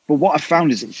But what I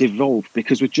found is it's evolved,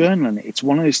 because with journaling, it's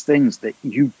one of those things that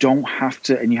you don't have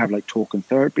to, and you have like talking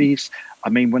therapies. I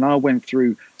mean, when I went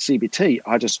through CBT,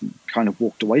 I just kind of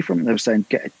walked away from it. They were saying,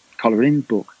 get a colouring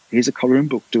book. Here's a colouring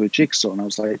book, do a jigsaw. And I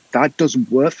was like, that doesn't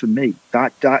work for me.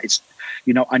 That is,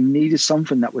 I needed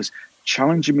something that was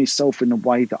challenging myself in a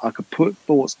way that I could put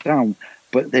thoughts down,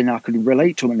 but then I could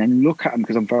relate to them and then look at them,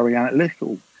 because I'm very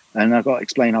analytical. And I got to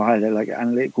explain how I had like an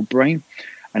analytical brain.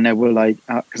 And they were like,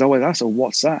 because I always asked,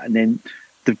 what's that? And then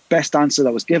the best answer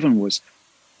that was given was,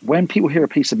 when people hear a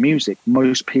piece of music,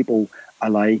 most people are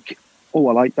like, oh,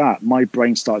 I like that. My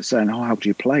brain started saying, oh, how do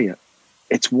you play it?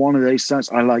 It's one of those things.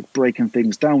 I like breaking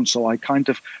things down. So I kind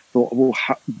of thought, well,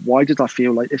 why did I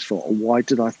feel like this for? Or why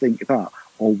did I think that?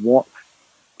 Or what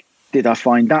did I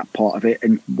find that part of it?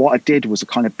 And what I did was I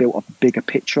kind of built a bigger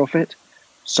picture of it.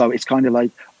 So it's kind of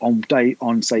like on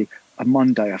say a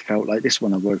Monday, I felt like this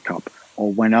when I woke up,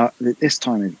 or when this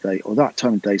time of the day, or that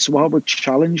time of day. So I would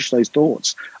challenge those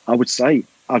thoughts. I'd say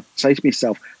to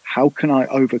myself, how can I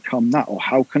overcome that? Or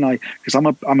how can I, because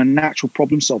I'm a natural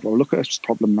problem solver. I look at a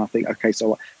problem and I think, okay,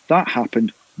 so that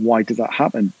happened. Why did that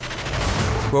happen?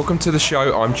 Welcome to the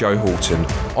show. I'm Joe Horton.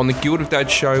 On the Guild of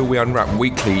Dads show, we unwrap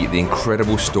weekly the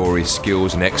incredible stories,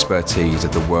 skills and expertise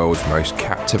of the world's most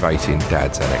captivating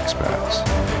dads and experts.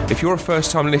 If you're a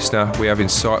first-time listener, we have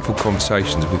insightful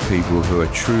conversations with people who are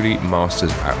truly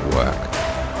masters at work.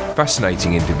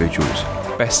 Fascinating individuals,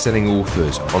 best-selling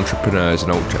authors, entrepreneurs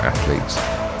and ultra-athletes,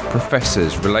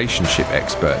 professors, relationship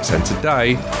experts, and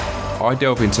today, I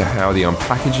delve into how the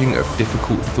unpackaging of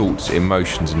difficult thoughts,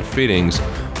 emotions and feelings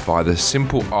via the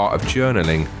simple art of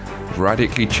journaling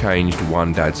radically changed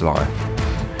one dad's life.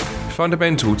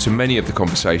 Fundamental to many of the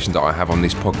conversations that I have on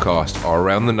this podcast are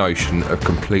around the notion of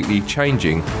completely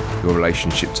changing your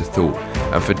relationship to thought,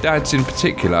 and for dads in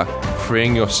particular,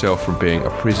 freeing yourself from being a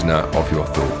prisoner of your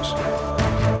thoughts.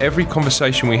 Every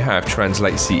conversation we have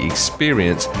translates the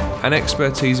experience and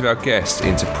expertise of our guests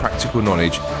into practical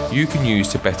knowledge you can use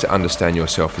to better understand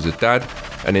yourself as a dad,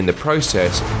 and in the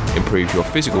process, improve your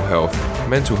physical health,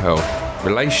 mental health,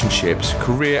 relationships,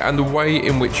 career, and the way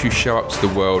in which you show up to the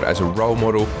world as a role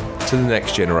model to the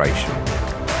next generation.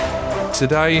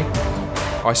 Today,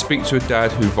 I speak to a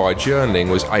dad who via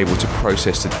journaling was able to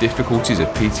process the difficulties of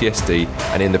PTSD,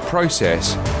 and in the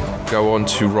process, go on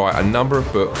to write a number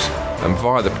of books, and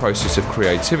via the process of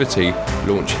creativity,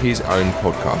 launch his own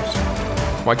podcast.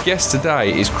 My guest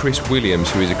today is Chris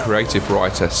Williams, who is a creative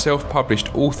writer,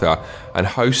 self-published author, and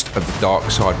host of the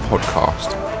Dark Side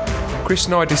podcast. Chris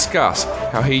and I discuss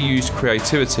how he used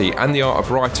creativity and the art of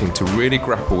writing to really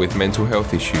grapple with mental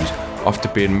health issues after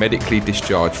being medically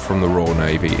discharged from the Royal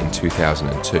Navy in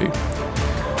 2002.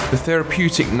 The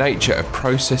therapeutic nature of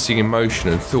processing emotion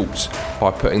and thoughts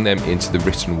by putting them into the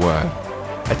written word.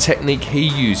 A technique he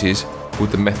uses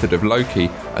called the method of Loki,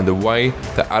 and the way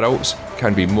that adults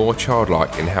can be more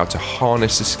childlike in how to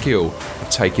harness the skill of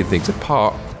taking things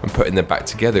apart and putting them back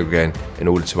together again in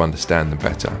order to understand them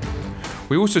better.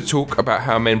 We also talk about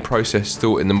how men process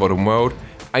thought in the modern world,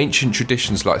 ancient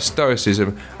traditions like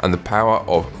Stoicism, and the power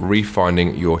of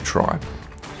refinding your tribe.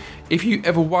 If you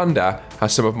ever wonder how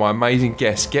some of my amazing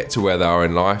guests get to where they are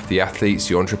in life, the athletes,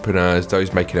 the entrepreneurs,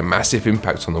 those making a massive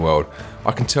impact on the world,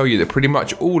 I can tell you that pretty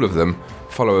much all of them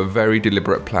follow a very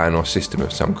deliberate plan or system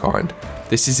of some kind.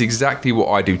 This is exactly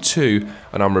what I do too,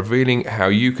 and I'm revealing how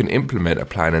you can implement a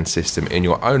plan and system in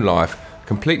your own life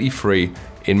completely free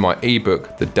in my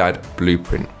ebook, The Dad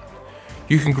Blueprint.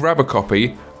 You can grab a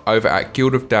copy over at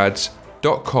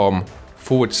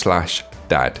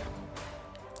guildofdads.com/dad.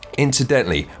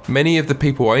 Incidentally, many of the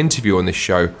people I interview on this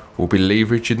show will be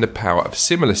leveraging the power of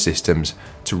similar systems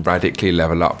to radically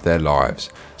level up their lives,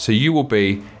 so you will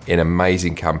be in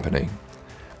amazing company.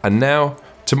 And now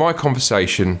to my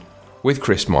conversation with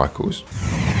Chris Michaels.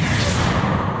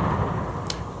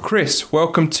 Chris,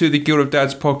 welcome to the Guild of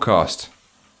Dads podcast.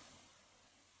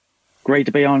 Great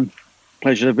to be on.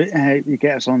 Pleasure you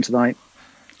get us on tonight.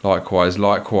 Likewise.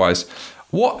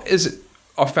 What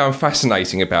I found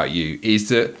fascinating about you is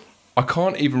that I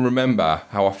can't even remember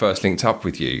how I first linked up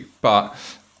with you, but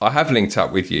I have linked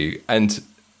up with you, and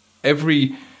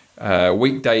every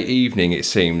weekday evening, it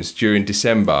seems, during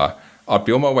December, I'd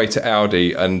be on my way to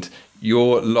Aldi and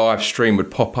your live stream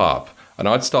would pop up and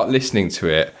I'd start listening to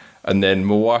it, and then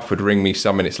my wife would ring me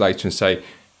some minutes later and say,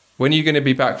 when are you going to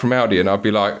be back from Aldi? And I'd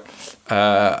be like,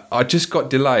 I just got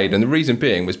delayed. And the reason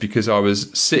being was because I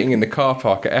was sitting in the car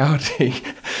park at Aldi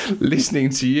listening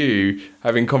to you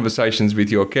having conversations with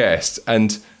your guests.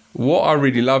 And what I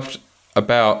really loved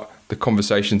about the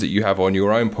conversations that you have on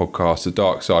your own podcast, the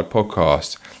Dark Side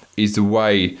podcast, is the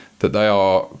way that they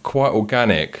are quite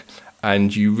organic,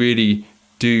 and you really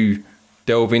do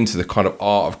delve into the kind of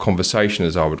art of conversation,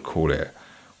 as I would call it.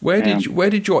 Where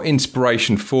did your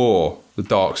inspiration for the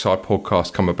Dark Side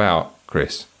podcast come about,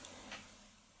 Chris?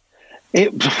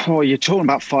 You're talking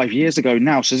about 5 years ago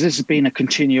now, so this has been a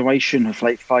continuation of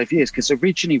like 5 years. Because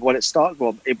originally, what it started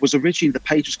with, it was originally the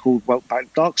page was called Welcome Back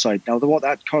to Dark Side. Now, what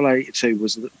that correlated to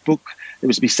was the book. It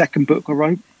was my second book I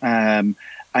wrote, and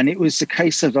it was a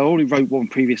case of I already wrote one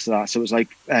previous to that, so it was like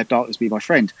Darkness Be My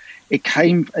Friend. It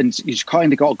came, and you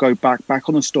kind of got to go back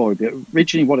on the story. But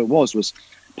originally, what it was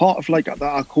part of like that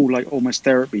I call like almost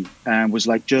therapy, and was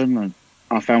like journaling.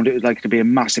 I found it like to be a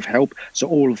massive help. So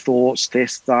all the thoughts,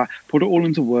 this, that, put it all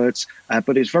into words.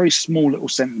 But it's very small little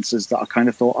sentences that I kind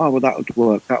of thought, oh, well, that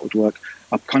would work.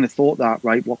 I kind of thought that,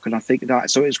 right? What can I think of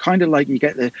that? So it's kind of like you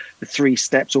get the 3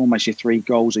 steps, almost your 3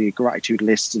 goals or your gratitude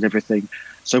lists and everything.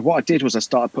 So what I did was I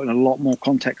started putting a lot more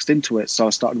context into it. So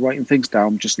I started writing things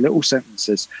down, just little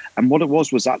sentences. And what it was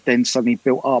that then suddenly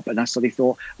built up. And I suddenly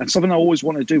thought, and something I always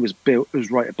wanted to do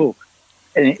was write a book.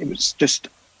 And it was just,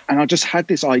 and I just had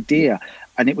this idea.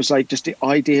 And it was like just the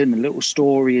idea and the little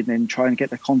story, and then try and get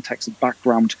the context and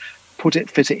background,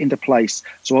 fit it into place.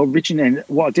 So originally,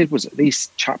 what I did was these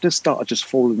chapters started just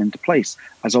falling into place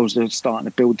as I was starting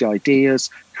to build the ideas,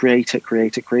 create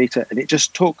it. And it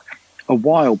just took a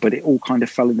while, but it all kind of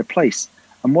fell into place.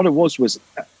 And what it was,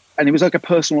 and it was like a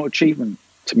personal achievement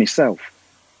to myself,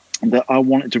 that I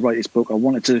wanted to write this book. I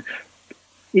wanted to,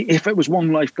 if it was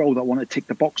one life goal that I wanted to tick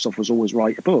the box off, was always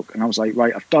write a book. And I was like,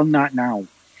 right, I've done that now.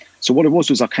 So what it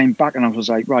was I came back and I was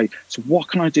like, right, so what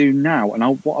can I do now?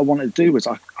 And what I wanted to do was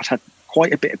I'd had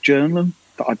quite a bit of journaling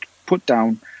that I'd put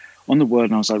down on the Word.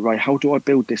 And I was like, right, how do I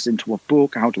build this into a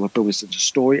book? How do I build this into a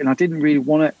story? And I didn't really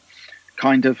want to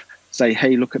kind of say,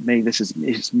 hey, look at me, this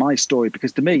is my story.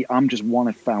 Because to me, I'm just one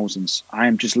of thousands. I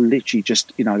am just literally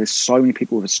there's so many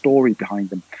people with a story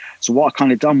behind them. So what I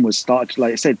kind of done was started,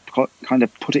 like I said, kind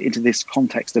of put it into this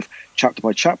context of chapter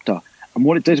by chapter. And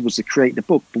what it did was to create the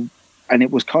book. And it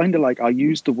was kind of like I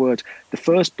used the word, the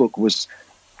first book was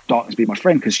Darkness Be My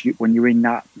Friend, because when you're in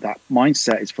that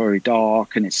mindset, it's very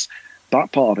dark and it's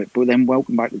that part of it. But then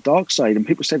Welcome Back to the Dark Side, and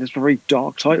people said it's a very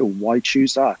dark title. Why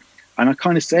choose that? And I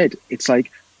kind of said, it's like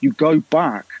you go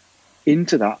back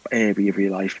into that area of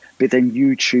your life, but then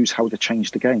you choose how to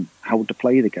change the game, how to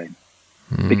play the game.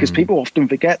 Because people often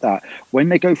forget that when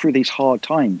they go through these hard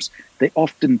times, they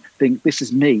often think, this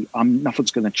is me,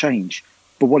 nothing's going to change.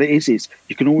 But what it is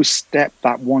you can always step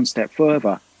that one step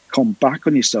further, come back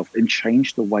on yourself and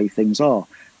change the way things are.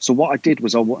 So what I did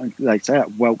was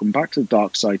welcome back to the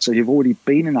dark side. So you've already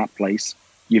been in that place.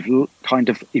 You've kind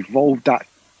of evolved that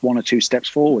 1 or 2 steps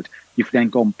forward. You've then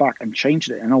gone back and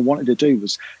changed it. And all I wanted to do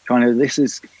was kind of, this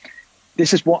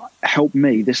is what helped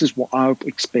me. This is what I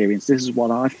experienced. This is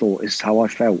what I thought, is how I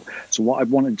felt. So what I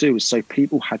wanted to do is so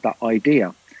people had that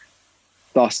idea.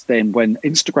 Thus, then when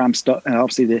Instagram started,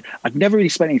 obviously I'd never really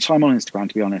spent any time on Instagram,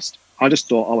 to be honest. I just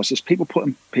thought, it's just people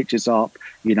putting pictures up,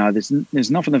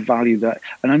 there's nothing of value that,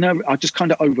 and I just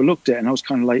kind of overlooked it. And I was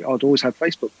kind of like, I'd always had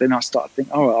Facebook. Then I started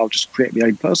thinking, I'll just create my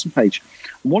own personal page.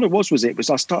 And what it was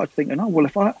I started thinking,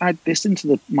 if I add this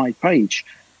into my page,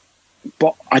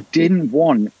 but I didn't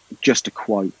want just a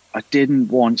quote. I didn't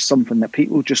want something that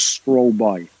people just scroll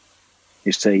by.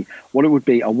 You see, what it would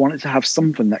be, I wanted to have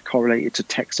something that correlated to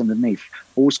text underneath.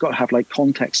 Always got to have like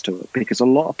context to it, because a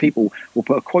lot of people will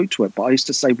put a quote to it. But I used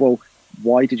to say, well,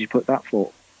 why did you put that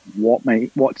for? What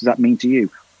does that mean to you?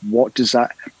 What does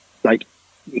that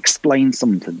explain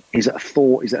something? Is it a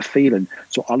thought? Is it a feeling?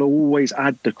 So I'll always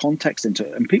add the context into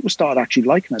it. And people started actually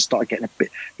liking it, started getting a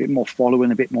bit more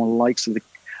following, a bit more likes of the.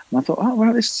 And I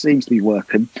thought, this seems to be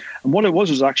working. And what it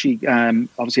was actually,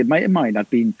 obviously a mate of mine I'd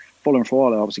been following for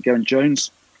a while, obviously Garen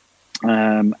Jones,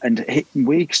 and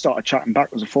we started chatting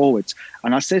backwards and forwards.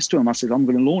 And I says to him, I'm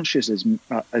going to launch this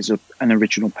as an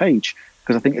original page,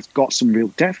 because I think it's got some real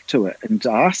depth to it. And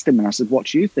I asked him, and I said, what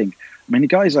do you think? I mean, the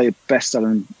guy's a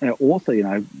best-selling author,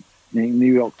 in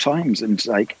New York Times, and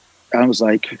I was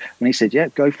like, and he said, yeah,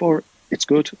 go for it, it's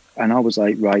good. And I was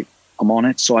like, right, I'm on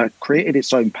it. So I created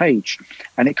its own page,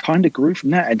 and it kind of grew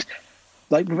from there. And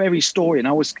like with every story,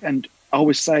 I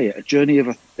always say it, a journey of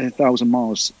 1,000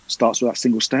 miles starts with that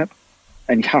single step,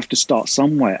 and you have to start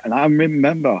somewhere. And I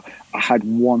remember I had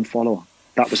one follower.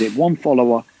 That was it, one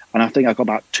follower. And I think I got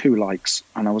about 2 likes.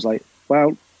 And I was like,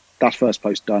 well, that first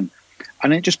post done.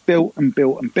 And it just built and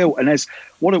built and built. And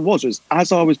what it was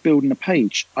as I was building the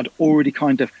page, I'd already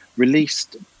kind of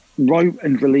wrote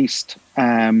and released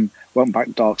Welcome Back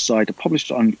to Dark Side. I published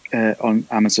it on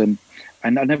Amazon.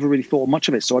 And I never really thought much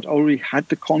of it. So I'd already had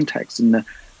the context and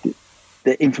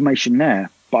the information there,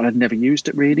 but I'd never used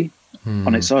it really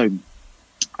on its own.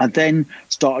 I then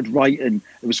started writing.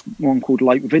 There was one called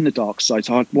Light Within the Dark Side.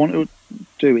 So I wanted to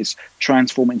do is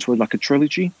transform it into like a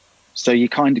trilogy. So you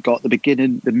kind of got the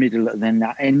beginning, the middle, and then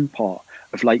that end part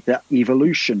of like that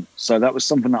evolution. So that was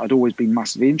something that I'd always been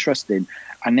massively interested in.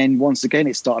 And then once again,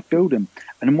 it started building.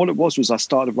 And then what it was I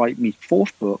started writing my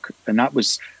fourth book, and that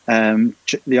was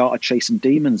The Art of Chasing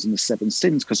Demons and the Seven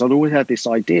Sins, because I'd always had this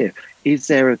idea, is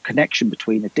there a connection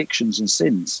between addictions and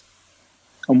sins?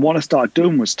 And what I started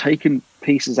doing was taking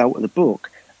pieces out of the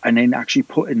book and then actually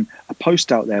putting a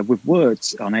post out there with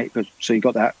words on it, so you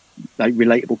got that like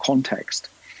relatable context.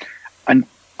 And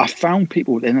I found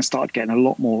people, then I started getting a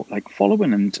lot more like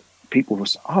following, and people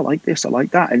was, oh, I like this, I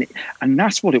like that. And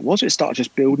that's what it was. It started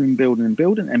just building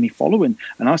and me following.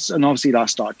 And obviously that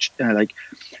started like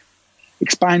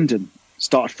expanding,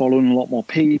 started following a lot more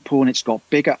people, and it's got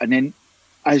bigger. And then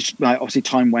as like, obviously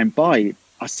time went by,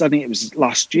 it was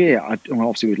last year,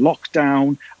 obviously with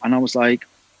lockdown, and I was like,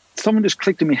 someone just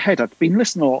clicked in my head. I'd been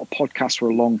listening to a lot of podcasts for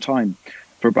a long time,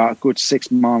 for about a good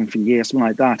 6 months, a year, something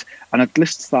like that. And I'd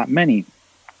listened to that many.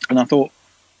 And I thought,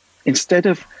 instead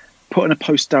of putting a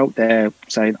post out there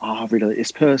saying, I really like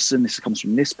this person, this comes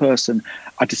from this person,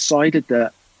 I decided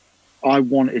that I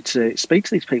wanted to speak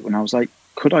to these people. And I was like,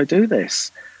 could I do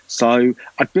this? So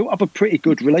I built up a pretty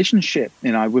good relationship,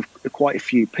 with quite a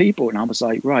few people. And I was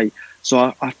like, right.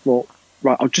 So I thought,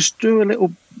 right, I'll just do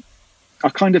I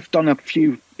kind of done a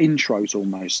few intros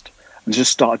almost, and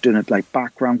just started doing it like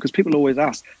background, because people always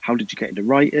ask, how did you get into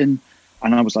writing?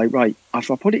 And I was like, right, if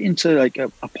I put it into like a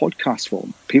podcast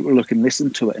form, people look and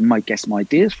listen to it and might get some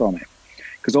ideas from it.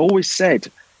 Because I always said,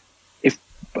 if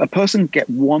a person get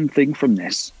one thing from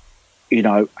this,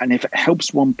 and if it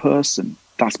helps one person,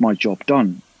 that's my job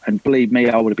done. And believe me,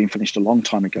 I would have been finished a long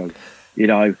time ago,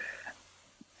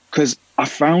 because I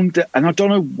found that, and I don't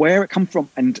know where it come from,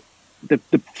 and the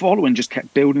following just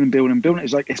kept building and building and building. It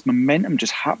was like this momentum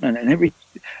just happening, and every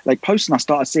like posting I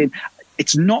started seeing,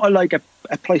 it's not like a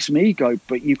place from ego,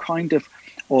 but you kind of,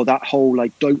 or that whole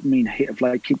like dopamine hit of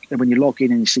like when you log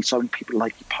in and you see so many people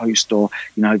like your post, or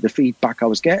the feedback I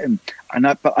was getting,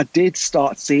 but I did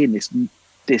start seeing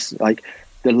this like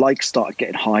the likes started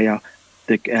getting higher,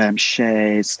 the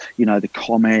shares, the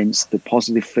comments, the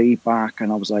positive feedback,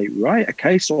 and I was like, right,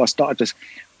 okay. So I started just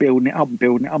building it up,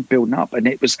 and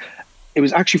it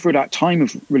was actually through that time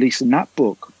of releasing that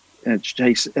book,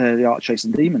 The Art of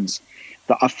Chasing Demons,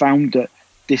 that I found that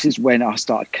this is when I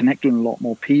started connecting with a lot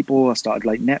more people. I started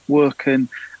like networking,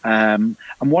 and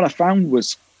what I found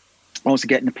was I was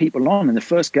getting the people on, and the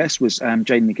first guest was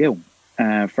Jane McGill,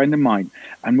 a friend of mine,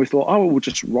 and we thought, we'll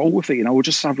just roll with it, we'll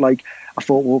just have like, I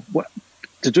thought, well,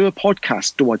 to do a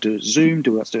podcast, do I do a Zoom,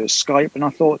 do I do a Skype? And I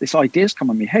thought this idea's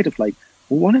come in my head of like,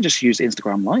 well, why not just use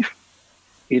Instagram Live?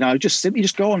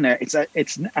 Just go on there.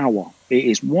 It's an hour. It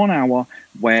is 1 hour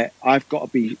where I've got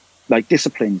to be like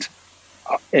disciplined.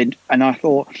 And I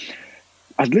thought,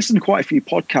 I'd listened to quite a few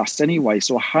podcasts anyway,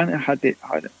 so I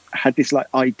had this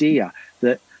like idea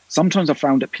that sometimes I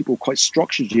found that people were quite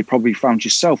structured. You probably found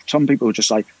yourself. Some people were just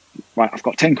like, right, I've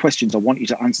got 10 questions. I want you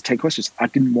to answer 10 questions. I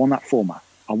didn't want that format.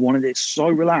 I wanted it so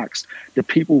relaxed that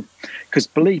people, because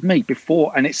believe me,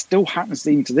 before, and it still happens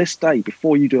even to this day,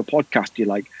 before you do a podcast, you're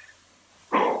like,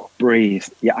 breathe.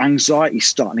 Your anxiety's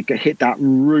starting to hit that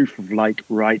roof of like,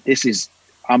 right,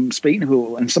 I'm speaking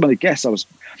to, and some of the guests, it was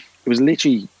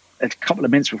literally a couple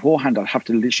of minutes beforehand, I'd have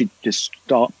to literally just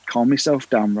start, calm myself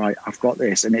down, right, I've got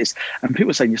this. And people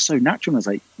were saying, you're so natural. And I was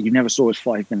like, you never saw us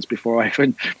 5 minutes before I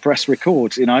even press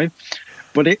record,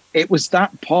 But it was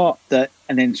that part that,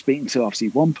 and then speaking to obviously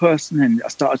one person, and I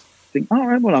started thinking, all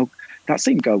right, well, that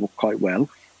seemed to go quite well.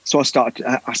 So I started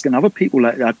asking other people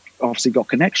that I'd obviously got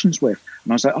connections with.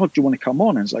 And I was like, oh, do you want to come on?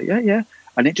 And I was like, yeah.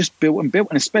 And it just built and built.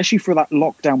 And especially for that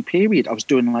lockdown period, I was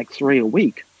doing like 3 a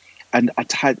week. And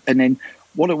then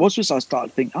what it was I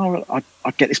started thinking,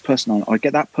 I'd get this person on, I'd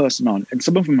get that person on. And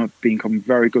some of them have become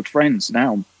very good friends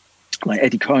now. Like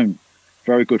Eddie Cohn,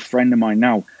 very good friend of mine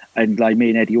now. And like me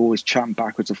and Eddie always chatting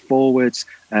backwards and forwards.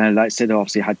 Like I said, I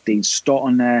obviously had Dean Stott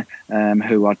on there,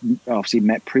 who I'd obviously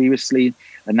met previously.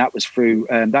 And that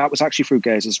was actually through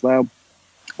Gaze as well.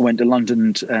 I went to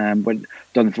London and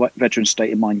done the Veteran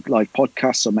State of Mind live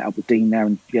podcast. So I met up with Dean there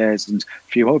and Gaze and a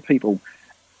few other people.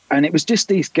 And it was just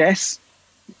these guests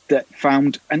that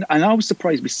found, and I was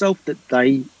surprised myself that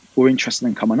they were interested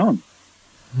in coming on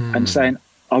and saying,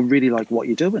 I really like what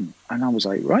you're doing. And I was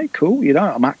like, right, cool.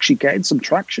 I'm actually getting some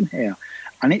traction here.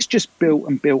 And it's just built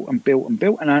and built and built and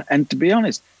built. And to be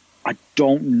honest, I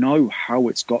don't know how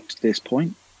it's got to this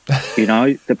point.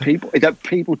 The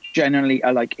people generally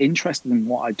are like interested in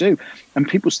what I do. And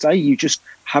people say you just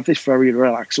have this very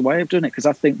relaxed way of doing it. Because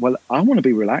I think, well, I want to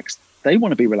be relaxed. They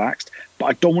want to be relaxed, but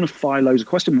I don't want to fire loads of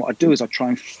questions. What I do is I try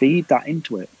and feed that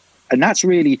into it. And that's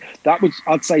really,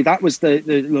 I'd say that was the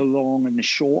long and the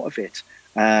short of it.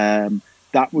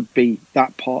 That would be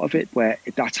that part of it where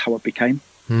that's how it became.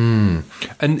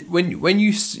 And when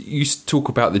you talk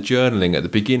about the journaling at the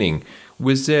beginning,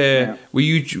 were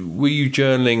you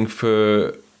journaling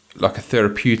for like a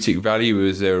therapeutic value?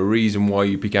 Was there a reason why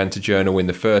you began to journal in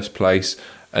the first place,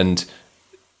 and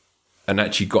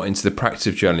actually got into the practice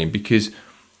of journaling? Because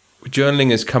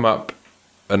journaling has come up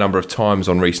a number of times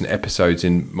on recent episodes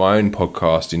in my own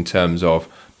podcast in terms of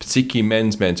particularly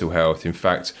men's mental health. In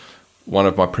fact, one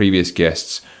of my previous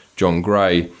guests, John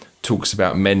Gray, talks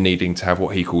about men needing to have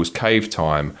what he calls cave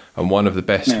time, and one of the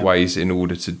best ways in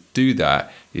order to do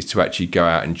that is to actually go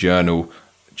out and journal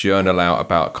out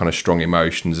about kind of strong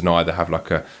emotions, and either have like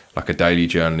a daily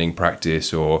journaling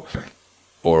practice or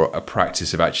a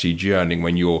practice of actually journaling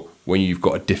when you've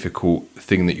got a difficult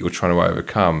thing that you're trying to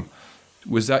overcome.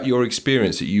 Was that your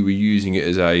experience, that you were using it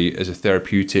as a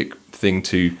therapeutic thing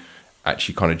to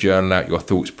actually kind of journal out your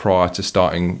thoughts prior to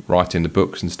starting writing the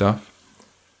books and stuff?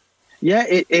 Yeah,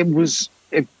 it was.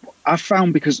 I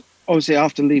found, because obviously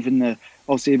after leaving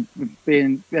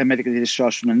being medically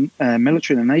discharged from the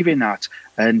military and the Navy and that,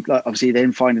 and obviously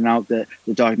then finding out that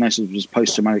the diagnosis was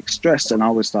post-traumatic stress, and I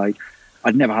was like,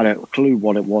 I'd never had a clue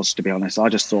what it was, to be honest. I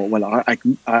just thought, well, I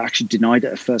actually denied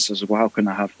it at first. I said, well, how can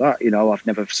I have that? I've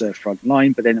never served front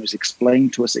line, but then it was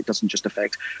explained to us it doesn't just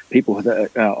affect people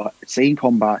that are seeing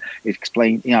combat. It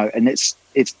explained, and it's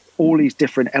all these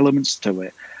different elements to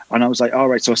it. And I was like, all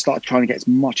right. So I started trying to get as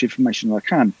much information as I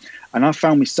can. And I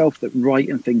found myself that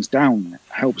writing things down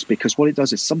helps, because what it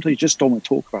does is sometimes you just don't want to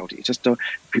talk about it. You just don't.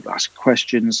 People ask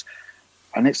questions,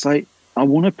 and it's like, I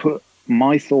want to put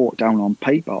my thought down on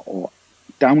paper or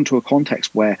down to a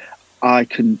context where I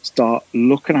can start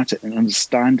looking at it and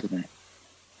understanding it.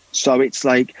 So it's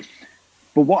like,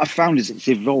 but what I found is it's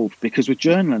evolved, because with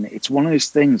journaling, it's one of those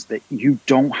things that you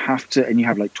don't have to, and you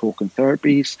have like talking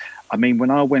therapies. I mean,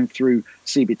 when I went through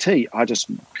CBT, I just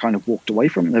kind of walked away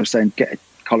from it. They were saying, get a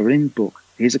colouring book.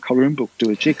 Here's a colouring book, do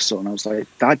a jigsaw. And I was like,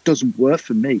 that doesn't work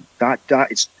for me. That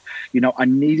is, I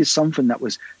needed something that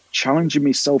was challenging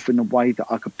myself in a way that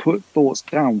I could put thoughts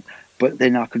down, but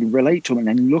then I could relate to them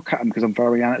and then look at them, because I'm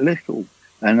very analytical.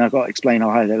 And I got to explain how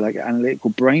I had like an analytical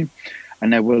brain.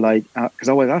 And they were like, because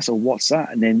I always asked, oh, what's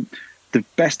that? And then the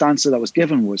best answer that was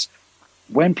given was,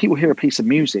 when people hear a piece of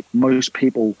music, most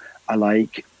people are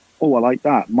like, oh, I like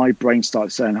that. My brain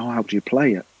started saying, oh, how do you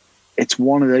play it? It's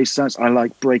one of those things. I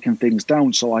like breaking things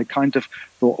down. So I kind of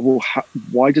thought, well,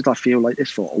 why did I feel like this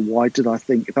for? Or why did I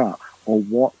think that? Or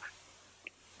what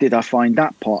did I find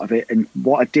that part of it? And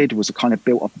what I did was I kind of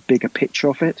built up a bigger picture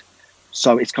of it.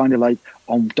 So it's kind of like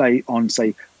on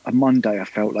say a Monday, I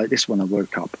felt like this when I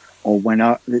woke up, or when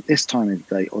this time of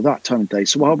the day, or that time of the day.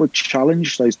 So I would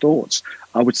challenge those thoughts.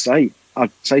 I'd say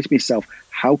to myself,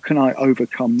 how can I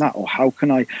overcome that? Or how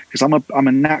can I, because I'm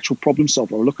a natural problem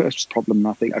solver. I look at a problem and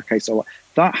I think, okay, so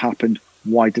that happened.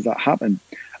 Why did that happen?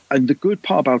 And the good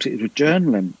part about it with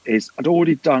journaling is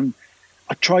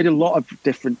I tried a lot of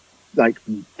different like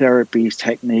therapies,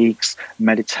 techniques,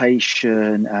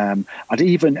 meditation. And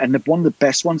one of the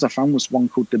best ones I found was one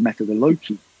called the method of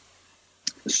Loki.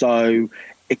 So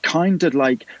it kind of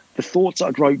like the thoughts that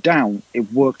I wrote down,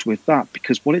 it worked with that,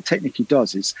 because what it technically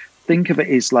does is, think of it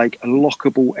as like a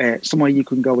lockable area, somewhere you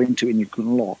can go into and you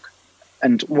can lock.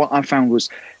 And what I found was,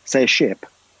 say a ship,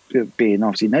 being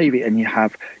obviously Navy, and you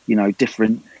have,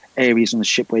 different areas on the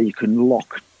ship where you can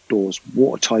lock doors,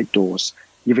 watertight doors.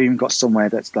 You've even got somewhere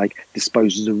that's like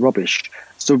disposes of rubbish.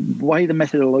 So the way the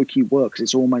method of Loki works,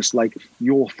 it's almost like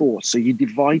your thoughts. So you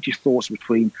divide your thoughts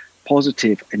between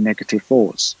positive and negative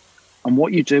thoughts. And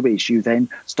what you do is you then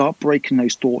start breaking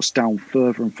those thoughts down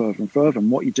further and further and further.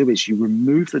 And what you do is you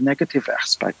remove the negative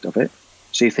aspect of it.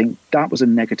 So you think that was a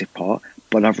negative part,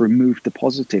 but I've removed the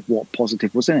positive. What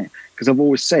positive was in it? Because I've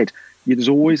always said there's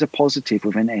always a positive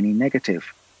within any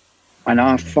negative. And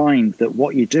I find that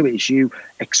what you do is you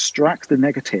extract the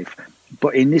negative,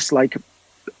 but in this like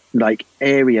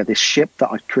area, this ship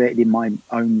that I created in my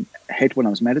own head when I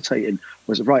was meditating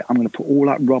was, right, I'm going to put all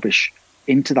that rubbish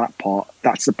into that part.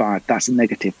 That's the bad, that's the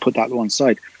negative, put that to one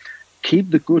side.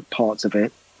 Keep the good parts of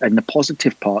it and the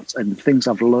positive parts and the things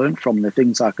I've learned from, the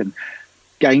things I can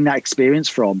gain that experience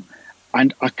from.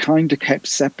 And I kind of kept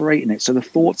separating it. So the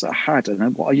thoughts I had,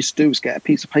 and what I used to do was get a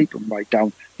piece of paper and write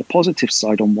down the positive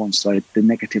side on one side, the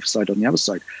negative side on the other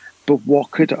side. But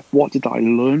what did I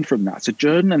learn from that? So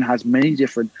journaling has many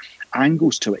different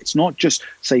angles to it. It's not just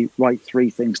say write 3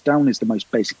 things down is the most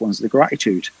basic ones, the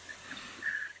gratitude.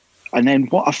 And then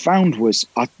what I found was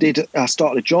I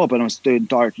started a job and I was doing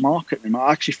direct marketing. And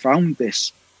I actually found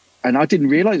this, and I didn't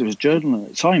realize it was journaling at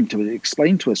the time, to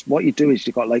explain to us what you do is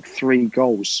you've got like 3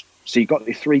 goals. So you've got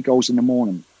your 3 goals in the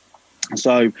morning.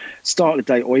 So start of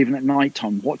the day or even at night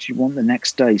time, what do you want the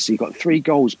next day? So you've got 3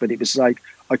 goals, but it was like,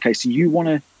 okay, so you want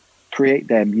to create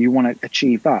them, you want to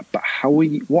achieve that, but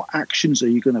what actions are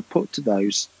you going to put to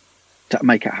those to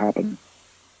make it happen?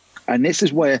 And this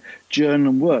is where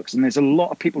journaling works. And there's a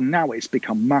lot of people now, it's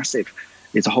become massive.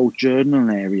 It's a whole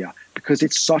journaling area because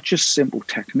it's such a simple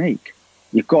technique.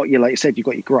 You've got your, like I said, you've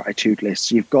got your gratitude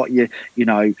lists, you've got your,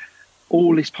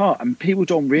 all this part. And people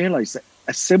don't realize that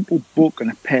a simple book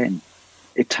and a pen,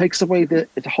 it takes away the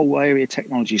whole area of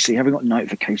technology. So you haven't got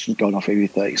notifications going off every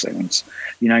 30 seconds.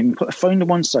 You can put the phone to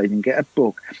one side and get a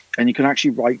book and you can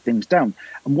actually write things down.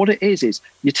 And what it is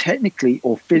you're technically,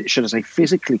 or should I say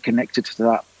physically connected to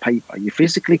that paper. You're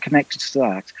physically connected to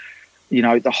that,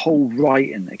 the whole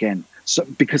writing again. So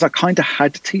because I kind of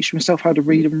had to teach myself how to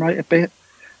read and write a bit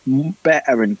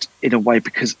better and in a way,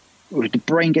 because the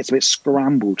brain gets a bit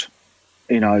scrambled,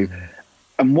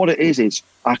 And what it is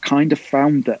I kind of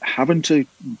found that having to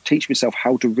teach myself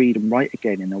how to read and write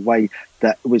again in a way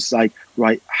that was like,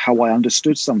 right, how I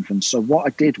understood something. So what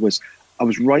I did was I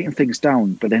was writing things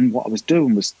down, but then what I was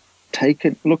doing was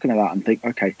looking at that and think,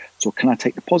 okay, so can I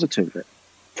take the positive of it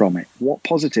from it? What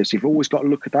positives? You've always got to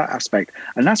look at that aspect.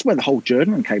 And that's where the whole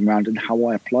journaling came around and how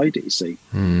I applied it, you see.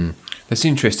 That's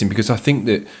interesting, because I think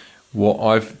that what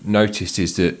I've noticed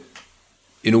is that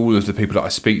in all of the people that I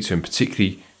speak to, and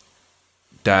particularly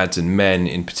dads and men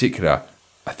in particular,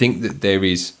 I think that there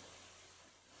is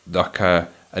like a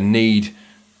need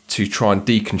to try and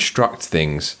deconstruct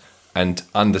things and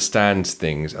understand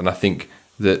things. And I think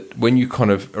that when you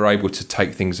kind of are able to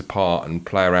take things apart and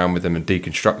play around with them and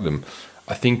deconstruct them,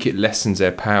 I think it lessens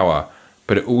their power,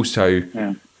 but it also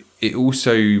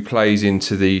plays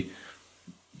into the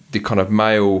kind of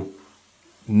male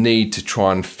need to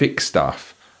try and fix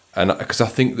stuff. And because I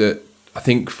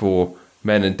think for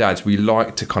men and dads, we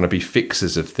like to kind of be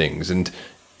fixers of things, and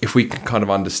if we can kind of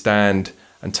understand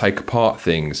and take apart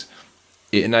things,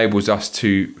 it enables us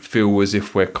to feel as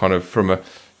if we're kind of from a,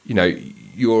 you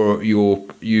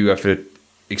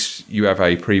have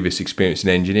a previous experience in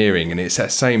engineering, and it's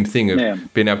that same thing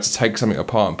of being able to take something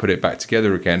apart and put it back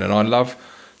together again. And I love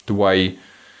the way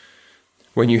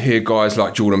when you hear guys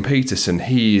like Jordan Peterson,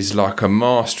 he is like a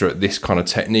master at this kind of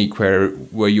technique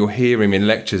where you'll hear him in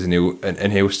lectures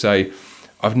and he'll say,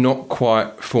 I've not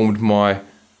quite formed my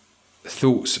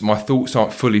thoughts. My thoughts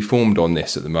aren't fully formed on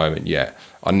this at the moment yet.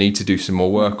 I need to do some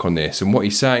more work on this. And what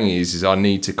he's saying is I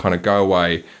need to kind of go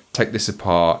away, take this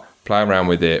apart, play around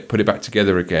with it, put it back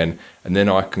together again, and then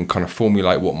I can kind of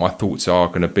formulate what my thoughts are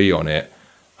going to be on it.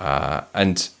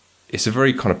 And it's a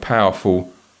very kind of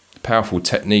powerful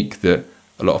technique that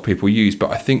a lot of people use. But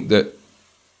I think that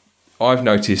I've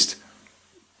noticed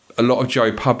a lot of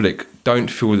Joe Public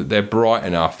don't feel that they're bright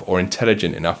enough or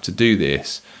intelligent enough to do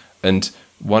this. And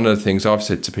one of the things I've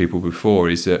said to people before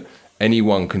is that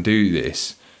anyone can do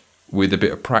this with a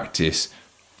bit of practice,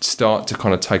 start to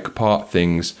kind of take apart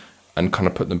things and kind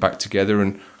of put them back together.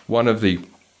 And one of the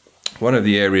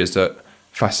areas that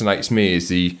fascinates me is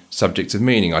the subject of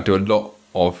meaning. I do a lot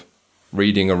of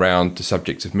reading around the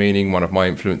subject of meaning. One of my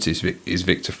influences is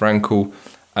Viktor Frankl.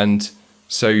 And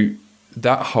so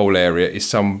that whole area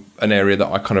is an area that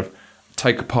I kind of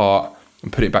take apart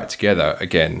and put it back together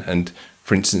again. And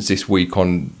for instance, this week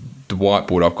on the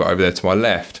whiteboard I've got over there to my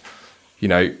left,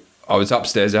 I was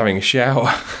upstairs having a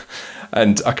shower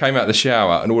and I came out of the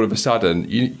shower and all of a sudden,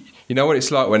 you know what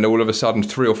it's like when all of a sudden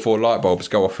 3 or 4 light bulbs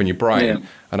go off in your brain,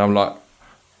 and I'm like,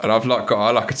 and I've like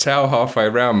got like a towel halfway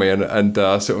around me and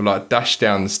sort of like dash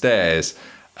down the stairs.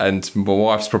 And my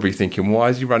wife's probably thinking, why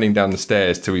is he running down the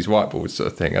stairs to his whiteboard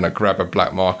sort of thing? And I grab a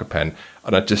black marker pen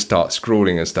and I just start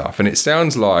scrawling and stuff. And it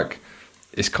sounds like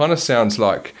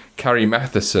Carrie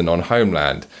Matheson on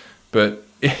Homeland, but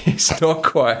it's not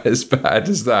quite as bad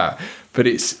as that. But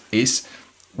it's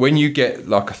when you get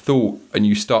like a thought and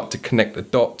you start to connect the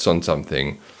dots on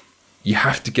something, you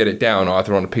have to get it down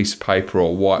either on a piece of paper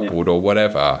or whiteboard or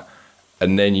whatever.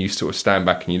 And then you sort of stand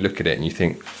back and you look at it and you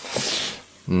think,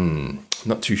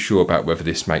 not too sure about whether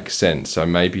this makes sense. So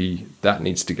maybe that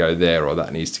needs to go there or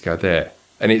that needs to go there.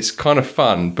 And it's kind of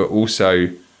fun, but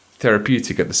also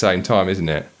therapeutic at the same time, isn't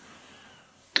it?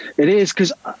 It is,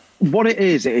 because what it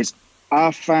is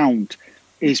I've found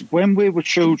is when we were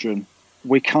children,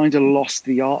 we kind of lost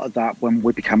the art of that when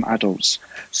we become adults.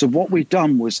 So what we've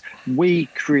done was we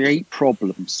create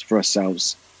problems for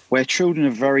ourselves where children are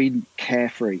very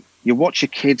carefree. You watch your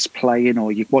kids playing,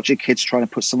 or you watch your kids trying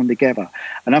to put something together.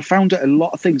 And I found that a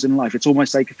lot of things in life, it's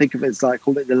almost like, think of it as like,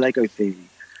 call it the Lego theory.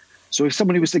 So if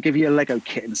somebody was to give you a Lego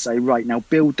kit and say, right, now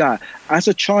build that. As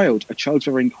a child's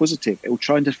very inquisitive. It will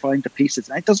try to find the pieces.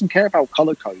 And it doesn't care about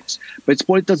color codes, but it's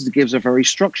what it does is it gives a very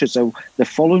structure. So they're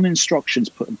following instructions,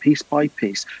 putting piece by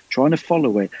piece, trying to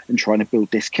follow it and trying to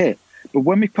build this kit. But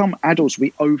when we become adults,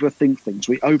 we overthink things.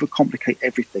 We overcomplicate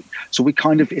everything. So we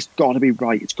kind of, it's got to be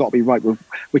right. It's got to be right.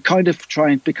 We kind of try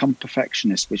and become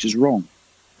perfectionists, which is wrong.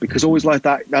 Because always like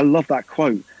that, I love that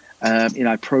quote,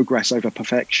 progress over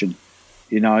perfection,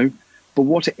 But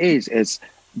what it is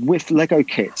with Lego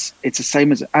kits, it's the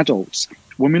same as adults.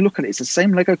 When we look at it, it's the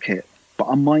same Lego kit, but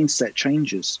our mindset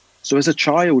changes. So as a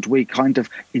child, we kind of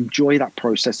enjoy that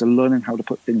process of learning how to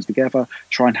put things together,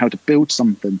 trying how to build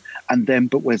something. And then,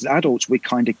 but as adults, we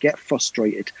kind of get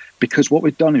frustrated because what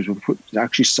we've done is we've put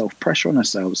actually self-pressure on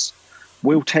ourselves.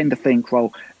 We'll tend to think,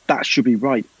 well, that should be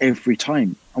right every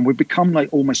time. And we become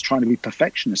like almost trying to be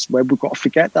perfectionists where we've got to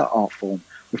forget that art form.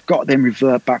 We've got to then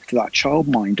revert back to that child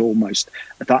mind almost,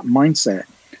 that mindset.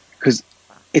 Because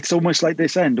it's almost like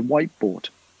this end, a whiteboard.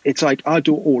 It's like I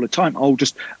do it all the time.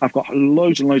 I've got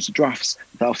loads and loads of drafts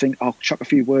that I'll think, I'll chuck a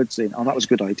few words in. Oh, that was a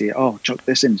good idea. Oh, chuck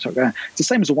this in, chuck that. It's the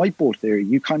same as a whiteboard theory.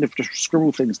 You kind of just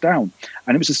scribble things down.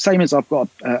 And it was the same as I've got,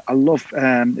 I love,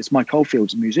 it's Mike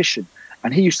Oldfield's a musician.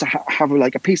 And he used to have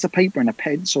like a piece of paper and a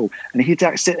pencil. And he'd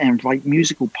sit there and write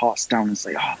musical parts down and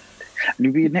say, oh. And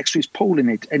he'd be next to his pool and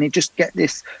he'd just get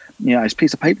this, his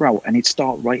piece of paper out and he'd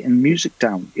start writing music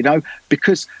down,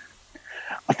 because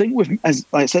I think like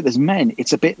I said, as men,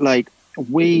 it's a bit like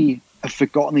we have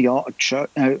forgotten the art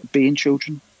of being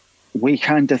children. We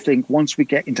kind of think once we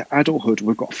get into adulthood,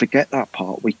 we've got to forget that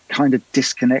part. We kind of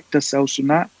disconnect ourselves from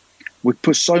that. We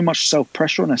put so much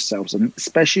self-pressure on ourselves, and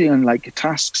especially in like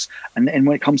tasks. And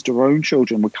when it comes to our own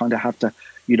children, we kind of have to,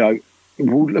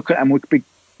 we'll look at and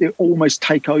it almost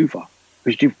take over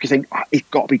because you think it's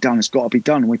got to be done. It's got to be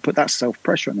done. And we put that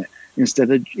self-pressure on it instead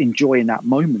of enjoying that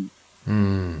moment.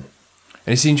 And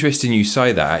it's interesting you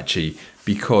say that, actually,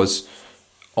 because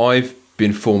I've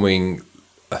been forming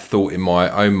a thought in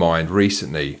my own mind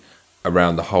recently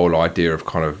around the whole idea of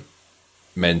kind of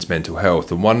men's mental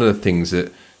health. And one of the things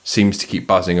that seems to keep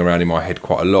buzzing around in my head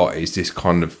quite a lot is this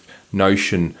kind of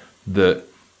notion that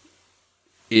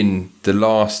in the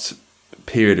last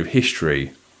period of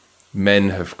history, men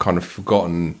have kind of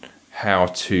forgotten how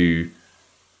to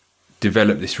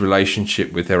develop this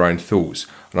relationship with their own thoughts.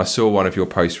 And I saw one of your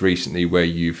posts recently where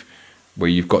you've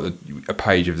got a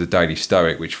page of the Daily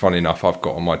Stoic, which, funny enough, I've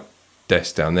got on my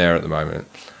desk down there at the moment.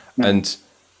 And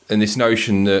this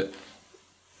notion that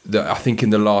I think in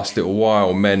the last little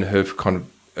while, men have kind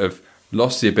of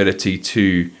lost the ability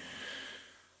to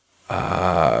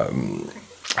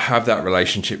have that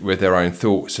relationship with their own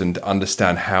thoughts and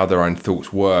understand how their own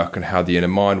thoughts work and how the inner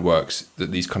mind works.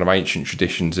 That these kind of ancient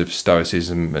traditions of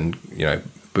Stoicism and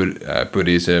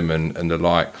Buddhism and the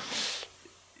like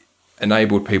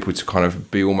enabled people to kind of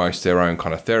be almost their own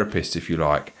kind of therapists, if you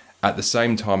like, at the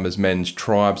same time as men's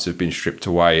tribes have been stripped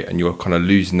away and you're kind of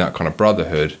losing that kind of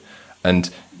brotherhood. And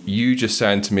you just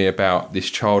saying to me about this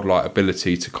childlike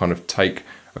ability to kind of take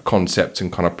a concept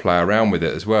and kind of play around with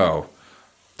it as well.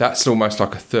 That's almost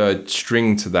like a third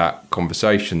string to that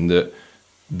conversation that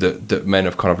men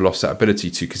have kind of lost that ability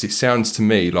to, because it sounds to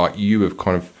me like you have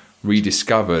kind of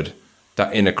rediscovered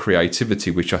that inner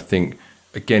creativity, which I think,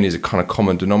 again, is a kind of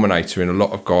common denominator in a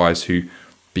lot of guys who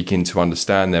begin to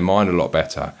understand their mind a lot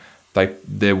better.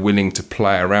 They're willing to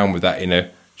play around with that inner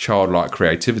childlike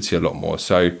creativity a lot more.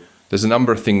 So there's a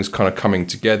number of things kind of coming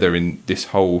together in this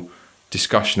whole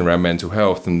discussion around mental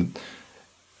health, and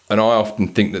I often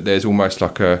think that there's almost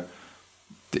like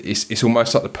it's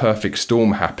almost like the perfect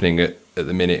storm happening at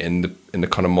the minute in the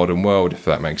kind of modern world, if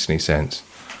that makes any sense.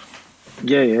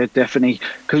 Yeah, definitely.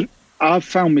 Because I've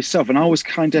found myself, and I was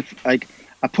kind of like,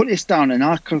 I put this down and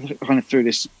I kind of threw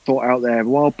this thought out there a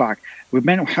while back. With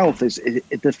mental health, is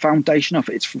the foundation of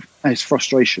it is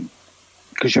frustration.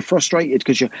 Because you're frustrated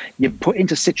because you're put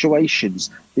into situations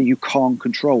that you can't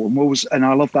control. And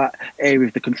I love that area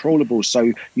of the controllables. So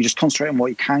you just concentrate on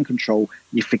what you can control.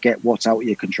 You forget what's out of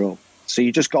your control. So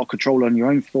you just got control on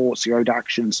your own thoughts, your own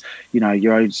actions,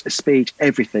 your own speech,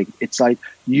 everything. It's like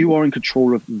you are in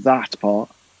control of that part.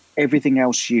 Everything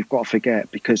else you've got to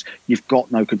forget because you've got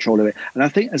no control of it. And I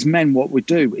think as men, what we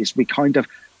do is we kind of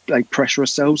like pressure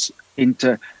ourselves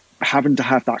into having to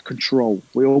have that control.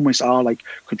 We almost are like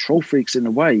control freaks in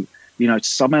a way, to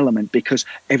some element, because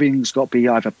everything's got to be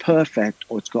either perfect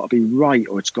or it's got to be right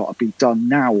or it's got to be done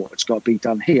now or it's got to be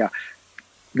done here.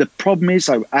 The problem is,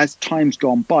 though, as time's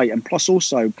gone by, and plus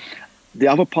also the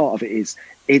other part of it is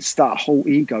it's that whole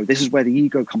ego. This is where the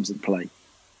ego comes into play,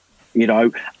 you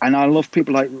know. And I love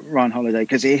people like Ryan Holiday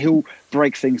because he'll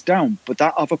break things down. But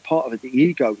that other part of it, the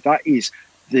ego, that is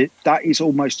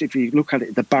almost, if you look at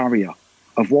it, the barrier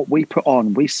of what we put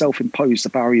on. We self-impose the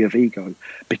barrier of ego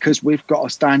because we've got to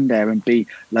stand there and be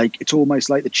like, it's almost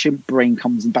like the chimp brain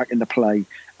comes back into play.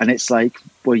 And it's like,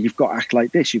 well, you've got to act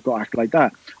like this, you've got to act like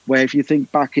that. Where if you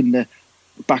think back in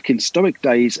Stoic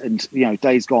days and, you know,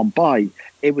 days gone by,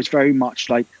 it was very much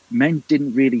like men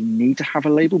didn't really need to have a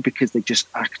label because they just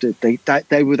acted.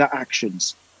 They were their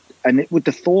actions. And with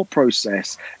the thought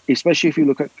process, especially if you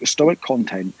look at Stoic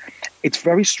content, it's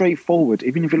very straightforward.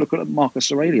 Even if you look at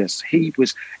Marcus Aurelius,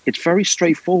 it's very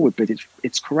straightforward, but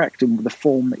it's correct in the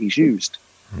form that he's used.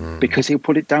 Because he'll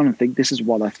put it down and think, this is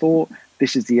what I thought,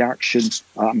 this is the actions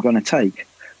I'm going to take.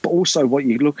 But also what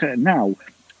you look at now,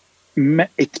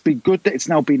 it's been good that it's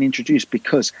now been introduced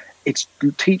because it's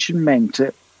teaching men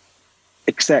to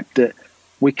accept that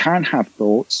we can have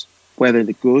thoughts, whether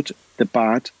they're good, they're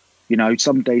bad. You know,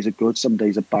 some days are good, some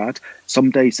days are bad.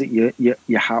 Some days that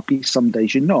you're happy, some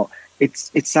days you're not.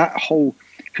 It's that whole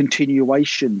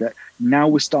continuation that now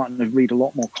we're starting to read a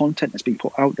lot more content that's being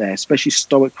put out there, especially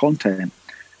Stoic content.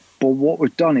 But what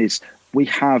we've done is we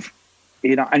have,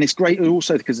 you know, and it's great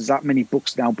also because there's that many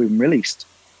books now being released,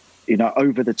 you know,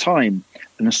 over the time,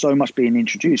 and there's so much being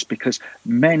introduced because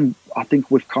men, I think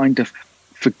we've kind of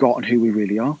forgotten who we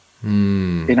really are.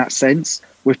 In that sense,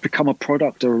 we've become a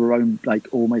product of our own, like,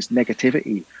 almost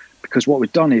negativity, because what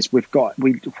we've done is we're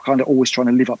kind of always trying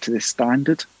to live up to this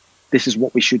standard. This is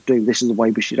what we should do. This is the way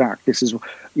we should act. This is,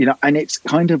 you know, and it's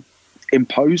kind of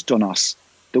imposed on us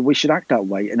that we should act that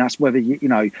way. And that's whether you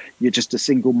know, you're just a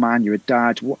single man, you're a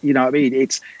dad, you know what I mean?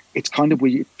 It's kind of,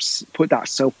 we put that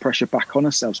self-pressure back on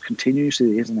ourselves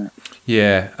continuously, isn't it?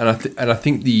 Yeah, and I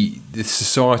think the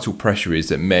societal pressure is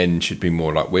that men should be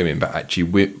more like women, but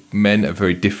actually men are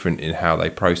very different in how they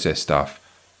process stuff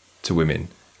to women,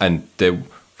 and they're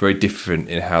very different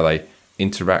in how they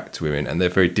interact to women, and they're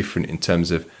very different in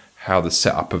terms of how the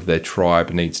setup of their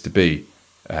tribe needs to be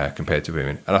compared to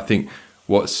women. And I think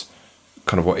what's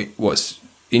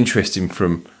interesting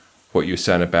from what you were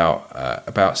saying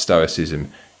about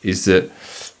Stoicism is that,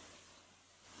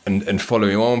 and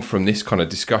following on from this kind of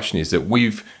discussion, is that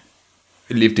we've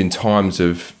lived in times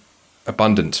of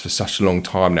abundance for such a long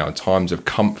time now, and times of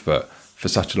comfort for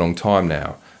such a long time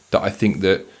now, that I think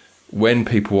that when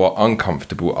people are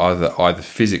uncomfortable, either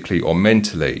physically or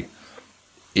mentally,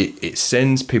 it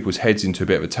sends people's heads into a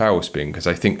bit of a tailspin because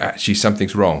they think, actually,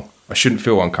 something's wrong. I shouldn't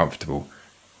feel uncomfortable.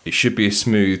 It should be a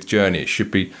smooth journey. It should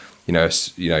be,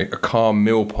 a calm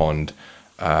mill pond,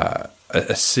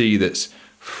 a sea that's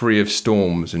free of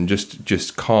storms and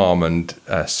just calm and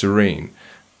serene.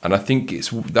 And I think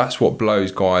that's what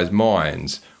blows guys'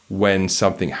 minds when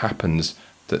something happens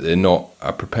that they're not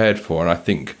prepared for. And I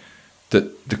think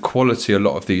that the quality a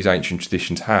lot of these ancient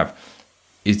traditions have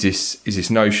is this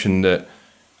notion that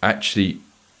actually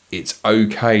it's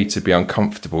okay to be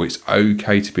uncomfortable. It's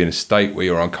okay to be in a state where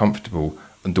you're uncomfortable,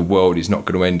 and the world is not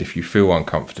going to end if you feel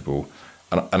uncomfortable.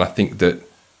 And I think that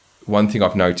one thing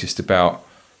I've noticed about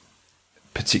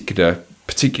particularly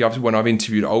when I've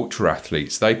interviewed ultra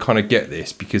athletes, they kind of get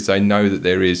this because they know that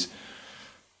there is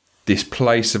this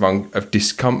place of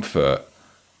discomfort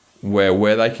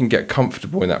where they can get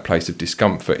comfortable in that place of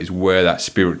discomfort is where that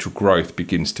spiritual growth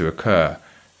begins to occur,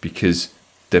 because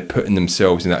they're putting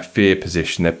themselves in that fear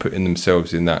position, they're putting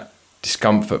themselves in that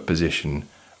discomfort position,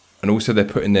 and also they're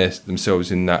putting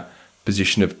themselves in that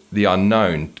position of the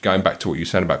unknown. Going back to what you're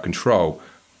saying about control,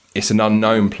 it's an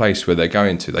unknown place where they're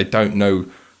going to. They don't know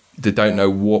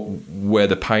where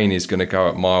the pain is going to go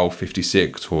at mile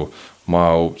 56 or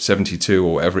mile 72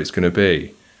 or whatever it's going to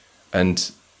be. And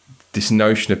this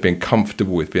notion of being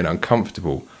comfortable with being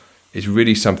uncomfortable is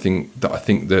really something that I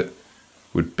think that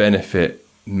would benefit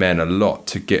men a lot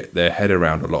to get their head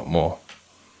around a lot more.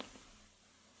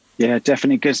 Yeah,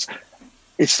 definitely, because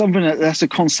it's something that's a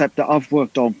concept that I've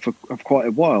worked on for quite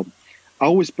a while. I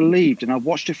always believed, and I've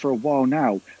watched it for a while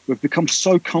now, we've become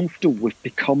so comfortable with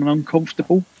becoming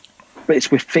uncomfortable, but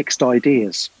it's with fixed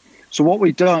ideas. So what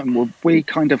we've done, we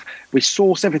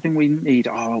source everything we need.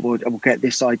 Oh, we'll get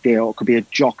this idea, or it could be a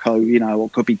Jocko, or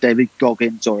it could be David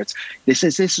Goggins, or this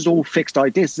is all fixed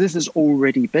ideas. This has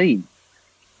already been.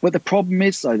 But the problem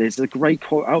is, though, there's a great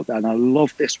quote out there, and I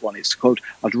love this one. It's called,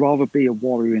 "I'd rather be a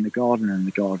warrior in the garden than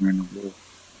a gardener in the war."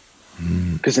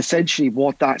 Because essentially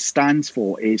what that stands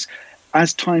for is,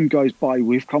 as time goes by,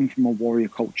 we've come from a warrior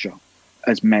culture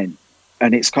as men.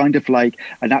 And it's kind of like,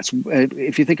 and that's,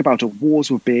 if you think about it,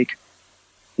 wars were big.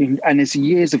 And as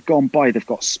years have gone by, they've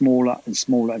got smaller and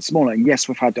smaller and smaller. And yes,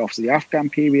 we've had obviously the Afghan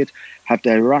period, had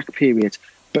the Iraq period,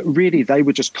 but really they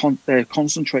were just they're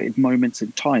concentrated moments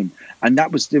in time. And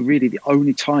that was really the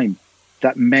only time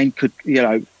that men could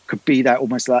be that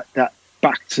almost like that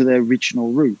back to their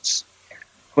original roots.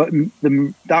 But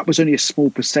that was only a small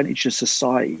percentage of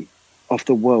society, of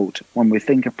the world, when we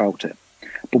think about it.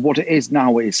 But what it is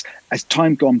now is, as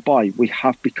time gone by, we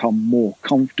have become more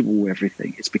comfortable with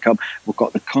everything. It's become, we've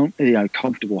got the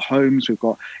comfortable homes, we've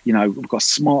got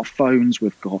smartphones,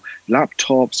 we've got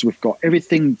laptops, we've got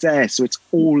everything there. So it's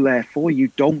all there for you.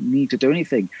 You don't need to do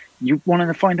anything. You want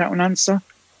to find out an answer?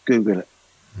 Google it.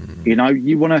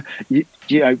 You want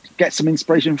to get some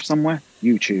inspiration from somewhere?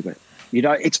 YouTube it.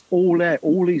 It's all there.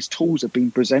 All these tools have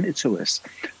been presented to us,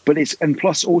 and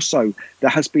plus also there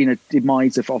has been a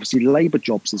demise of obviously labour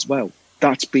jobs as well.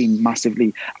 That's been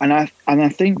massively, and I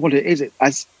think what it is,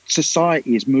 as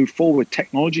society has moved forward,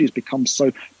 technology has become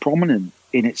so prominent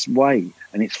in its way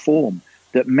and its form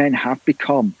that men have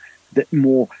become that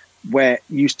more where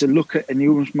you used to look at and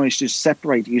you almost just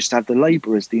separate. You used to have the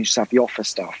labourers, you used to have the office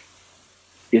staff,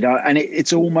 and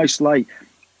it's almost like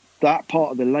that part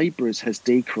of the labourers has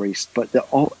decreased, but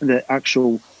the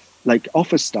actual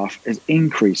office staff has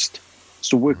increased.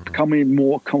 So we're becoming in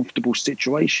more comfortable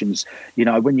situations.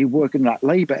 When you work in that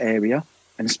labour area,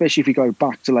 and especially if you go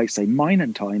back to say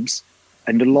mining times,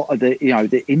 and a lot of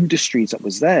the industries that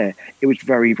was there, it was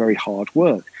very, very hard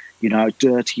work.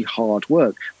 Dirty, hard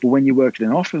work. But when you work in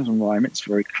an office environment, it's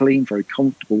very clean, very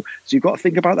comfortable. So you've got to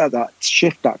think about that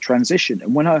shift, that transition.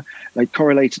 And when I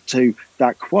correlated to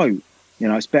that quote,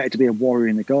 it's better to be a warrior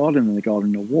in the garden than the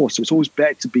garden of war. So it's always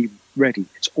better to be ready.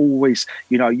 It's always,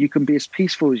 you can be as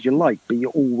peaceful as you like, but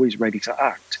you're always ready to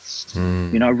act,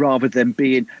 rather than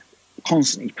being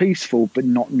constantly peaceful, but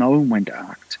not knowing when to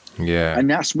act. Yeah. And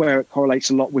that's where it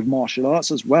correlates a lot with martial arts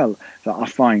as well, that I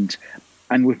find.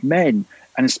 And with men,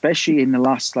 and especially in the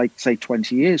last, say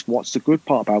 20 years, what's the good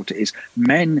part about it is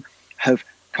men have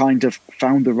kind of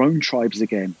found their own tribes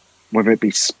again, whether it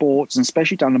be sports and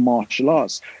especially down to martial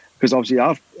arts. Because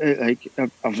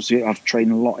obviously I've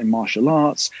trained a lot in martial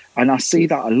arts, and I see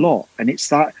that a lot. And it's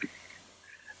that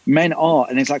men are,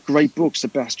 and it's that great book,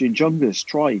 Sebastian Junger's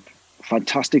Tribe,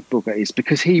 fantastic book it is,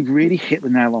 because he really hit the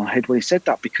nail on the head when he said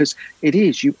that. Because it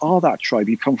is, you are that tribe.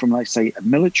 You come from, say, a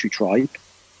military tribe,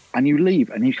 and you leave,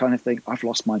 and you kind of think, I've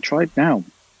lost my tribe now.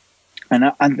 And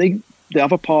I think the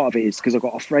other part of it is because I've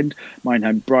got a friend of mine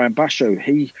named Brian Basho.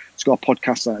 He's got a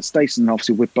podcast out at States, and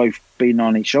obviously we've both been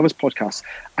on each other's podcasts,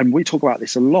 and we talk about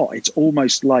this a lot. It's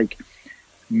almost like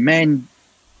men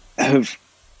have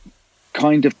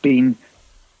kind of been,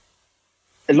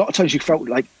 a lot of times you felt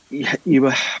like you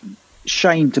were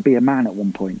shamed to be a man at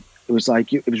one point. It was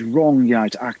like it was wrong,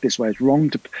 to act this way. It's wrong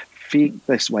to think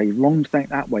this way, wrong to think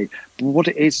that way. But what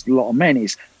it is, a lot of men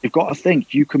is, you've got to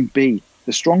think you can be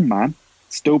the strong man,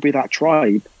 still be that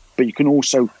tribe, but you can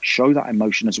also show that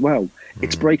emotion as well.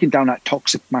 It's breaking down that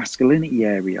toxic masculinity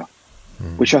area,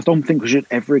 which I don't think should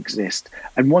ever exist.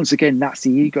 And once again, that's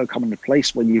the ego coming into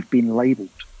place when you've been labelled.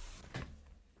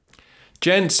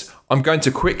 Gents, I'm going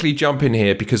to quickly jump in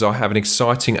here because I have an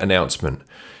exciting announcement.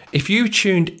 If you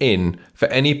tuned in for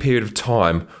any period of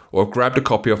time or grabbed a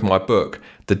copy of my book,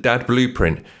 The Dad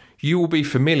Blueprint, you will be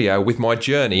familiar with my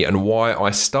journey and why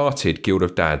I started Guild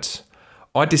of Dads.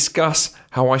 I discuss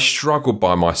how I struggled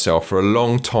by myself for a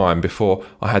long time before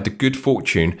I had the good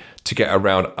fortune to get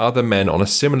around other men on a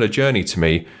similar journey to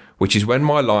me, which is when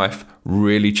my life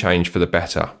really changed for the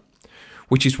better.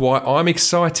 Which is why I'm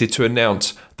excited to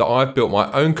announce that I've built my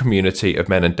own community of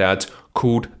men and dads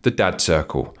called the Dad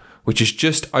Circle, which has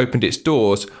just opened its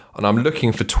doors, and I'm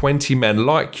looking for 20 men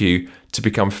like you to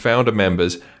become founder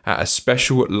members at a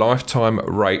special lifetime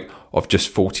rate of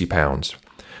just £40.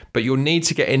 But you'll need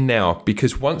to get in now,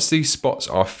 because once these spots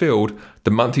are filled,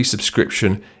 the monthly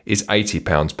subscription is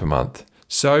 £80 per month.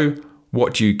 So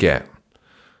what do you get?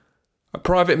 A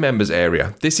private members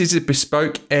area. This is a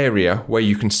bespoke area where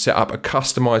you can set up a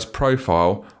customized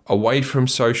profile away from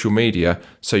social media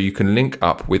so you can link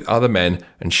up with other men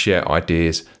and share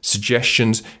ideas,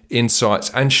 suggestions, insights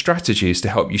and strategies to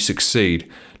help you succeed,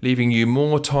 leaving you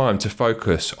more time to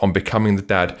focus on becoming the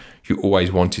dad you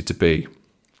always wanted to be.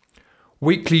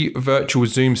 Weekly virtual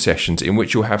Zoom sessions in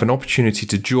which you'll have an opportunity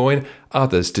to join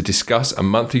others to discuss a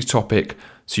monthly topic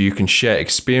so you can share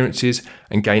experiences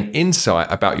and gain insight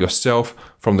about yourself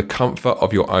from the comfort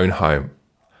of your own home.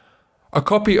 A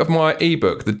copy of my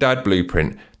ebook, The Dad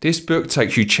Blueprint. This book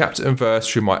takes you chapter and verse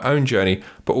through my own journey,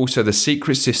 but also the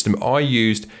secret system I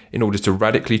used in order to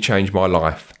radically change my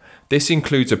life. This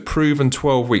includes a proven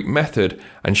 12-week method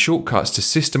and shortcuts to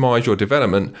systemize your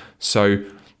development so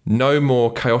No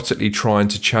more chaotically trying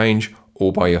to change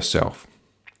all by yourself.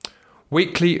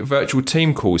 Weekly virtual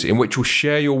team calls in which you'll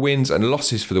share your wins and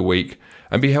losses for the week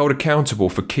and be held accountable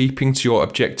for keeping to your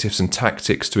objectives and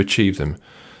tactics to achieve them,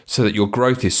 so that your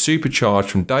growth is supercharged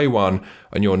from day one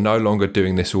and you're no longer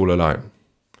doing this all alone.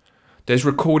 There's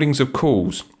recordings of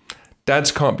calls.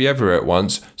 Dads can't be everywhere at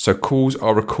once, so calls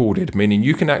are recorded, meaning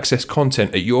you can access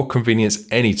content at your convenience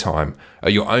anytime,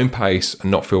 at your own pace, and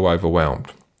not feel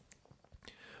overwhelmed.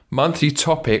 Monthly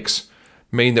topics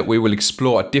mean that we will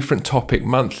explore a different topic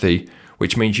monthly,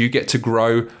 which means you get to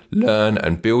grow, learn,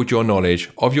 and build your knowledge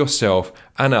of yourself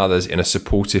and others in a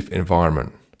supportive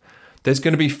environment. There's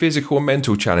going to be physical and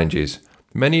mental challenges.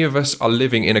 Many of us are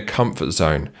living in a comfort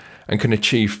zone and can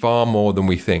achieve far more than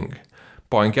we think.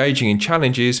 By engaging in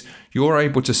challenges, you're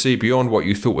able to see beyond what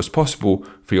you thought was possible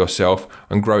for yourself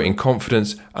and grow in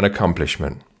confidence and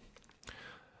accomplishment.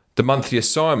 The monthly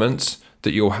assignments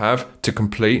that you'll have to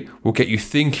complete will get you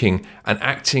thinking and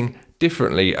acting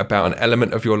differently about an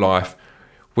element of your life,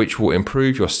 which will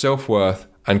improve your self-worth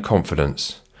and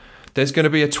confidence. There's going to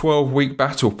be a 12-week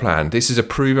battle plan. This is a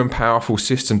proven, powerful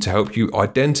system to help you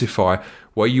identify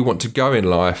where you want to go in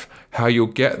life, how you'll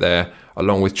get there,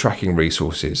 along with tracking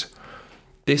resources.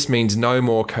 This means no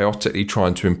more chaotically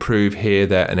trying to improve here,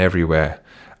 there, and everywhere.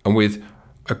 And with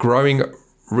a growing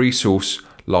resource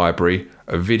library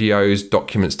of videos,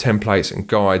 documents, templates, and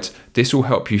guides, this will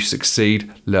help you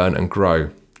succeed, learn, and grow.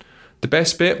 The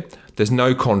best bit? There's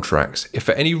no contracts. If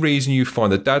for any reason you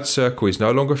find the Dad Circle is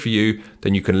no longer for you,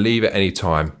 then you can leave at any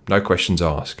time. No questions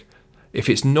asked. If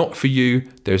it's not for you,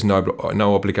 there's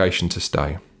no obligation to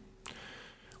stay.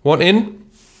 Want in?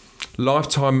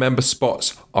 Lifetime member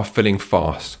spots are filling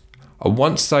fast. And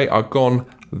once they are gone,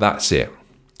 that's it.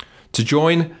 To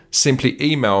join, simply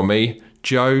email me,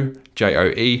 Joe,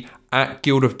 Joe,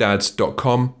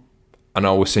 @guildofdads.com, and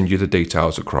I will send you the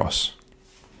details across.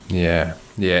 Yeah,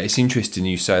 it's interesting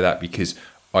you say that, because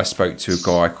I spoke to a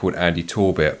guy called Andy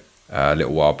Torbett a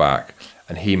little while back,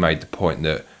 and he made the point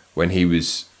that when he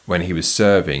was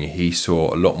serving, he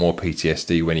saw a lot more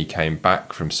PTSD when he came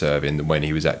back from serving than when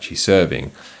he was actually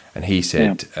serving. And he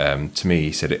said to me,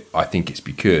 he said, I think it's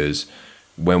because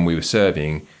when we were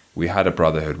serving, we had a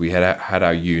brotherhood, we had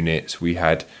our units, we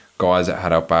had guys that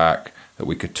had our back that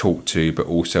we could talk to, but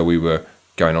also we were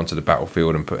going onto the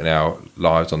battlefield and putting our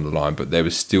lives on the line. But there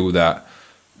was still that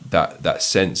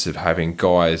sense of having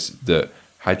guys that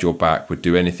had your back, would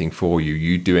do anything for you,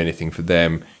 you do anything for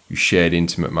them, you shared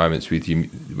intimate moments with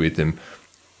them.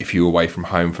 If you were away from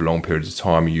home for long periods of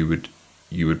time, you would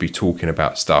be talking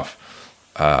about stuff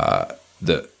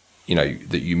that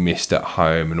you missed at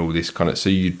home and all this kind of. So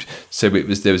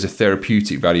there was a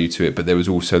therapeutic value to it, but there was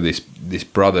also this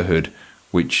brotherhood,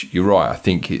 which you're right. I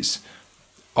think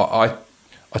I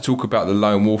talk about the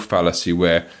lone wolf fallacy,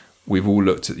 where we've all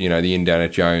looked at the Indiana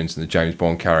Jones and the James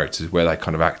Bond characters where they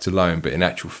kind of act alone, but in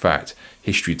actual fact,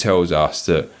 history tells us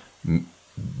that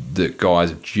guys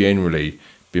have generally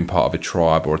been part of a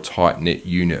tribe or a tight-knit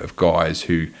unit of guys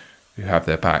who have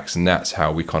their backs, and that's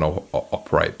how we kind of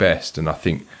operate best. And I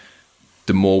think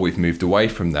the more we've moved away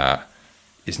from that,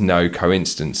 it's no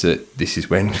coincidence that this is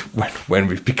when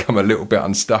we've become a little bit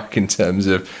unstuck in terms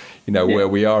of where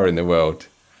we are in the world.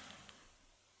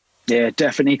 Yeah,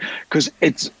 definitely, because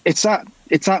it's that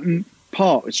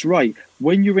part. It's right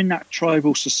when you're in that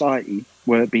tribal society,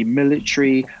 whether it be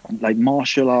military, like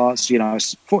martial arts,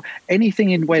 for anything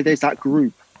in where there's that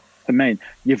group of men,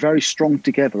 you're very strong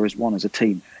together as one, as a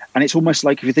team. And it's almost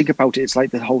like, if you think about it, it's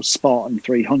like the whole Spartan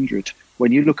 300.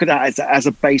 When you look at that as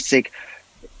a basic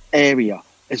area,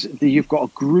 you've got a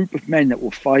group of men that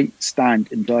will fight,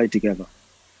 stand, and die together,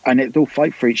 and they'll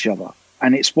fight for each other.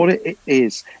 And it's what it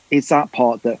is that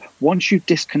part that once you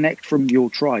disconnect from your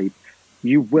tribe,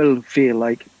 you will feel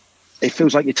like it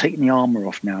feels like you're taking the armor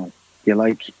off now. You're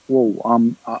like, whoa,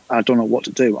 I don't know what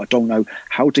to do. I don't know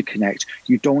how to connect.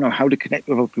 You don't know how to connect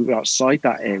with other people outside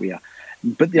that area.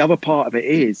 But the other part of it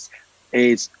is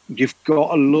you've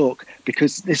got to look,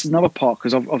 because this is another part,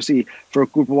 because obviously for a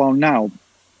good while now,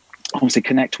 obviously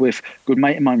connect with a good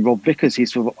mate of mine, Rob Vickers.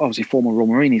 He's obviously former Royal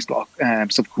Marine. He's got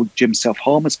something called Gym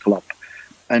Self-Harmers Club.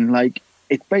 And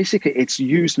it's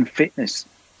used in fitness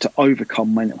to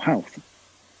overcome mental health.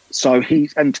 So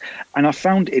and I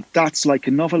found that's like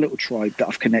another little tribe that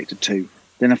I've connected to.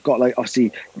 Then I've got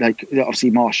obviously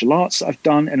martial arts that I've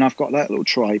done, and I've got that little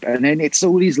tribe. And then it's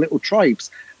all these little tribes.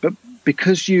 But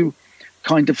because you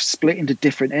kind of split into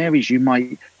different areas, you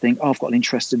might think, I've got an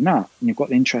interest in that, and you've got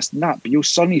an interest in that. But you'll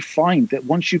suddenly find that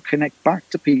once you connect back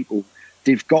to people,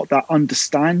 they've got that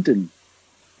understanding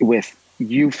with,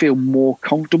 you feel more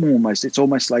comfortable almost. It's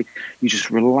almost like you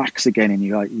just relax again, and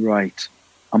you're like, right,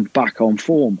 I'm back on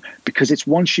form. Because it's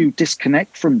once you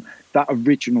disconnect from that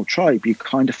original tribe, you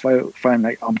kind of find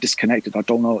like, I'm disconnected, I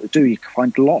don't know what to do, you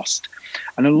find lost.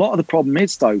 And a lot of the problem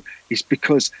is, though, is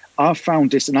because I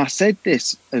found this, and I said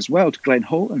this as well to Glenn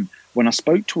Horton when I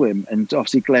spoke to him, and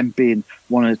obviously Glenn being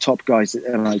one of the top guys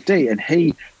at LID, and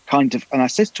he kind of, and I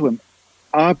said to him,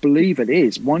 I believe it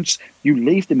is, once you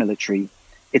leave the military,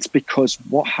 it's because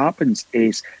what happens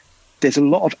is there's a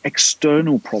lot of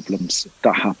external problems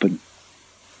that happen.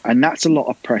 And that's a lot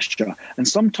of pressure. And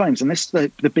sometimes, and this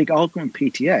is the big argument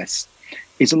PTS,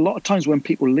 is a lot of times when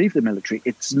people leave the military,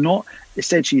 it's not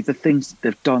essentially the things that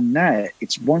they've done there.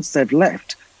 It's once they've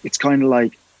left, it's kind of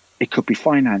like, it could be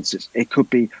finances. It could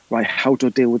be, right, how do I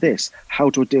deal with this? How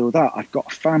do I deal with that? I've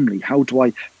got a family. How do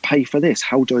I pay for this?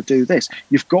 How do I do this?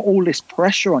 You've got all this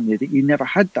pressure on you that you never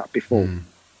had that before.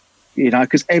 You know,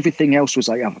 because everything else was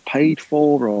like either paid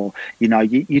for, or, you know,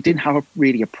 you didn't have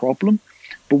really a problem.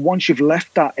 But once you've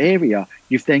left that area,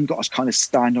 you've then got to kind of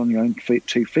stand on your own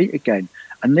 2 feet again.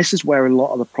 And this is where a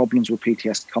lot of the problems with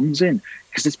PTS comes in,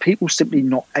 because it's people simply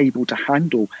not able to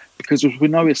handle, because as we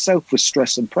know yourself with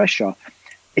stress and pressure,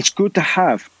 it's good to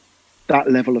have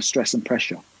that level of stress and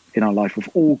pressure in our life. We've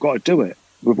all got to do it.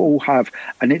 We've all have,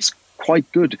 and it's quite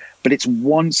good, but it's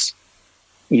once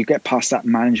you get past that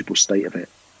manageable state of it.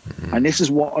 And this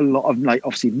is what a lot of, like,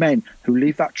 obviously men who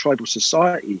leave that tribal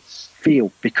society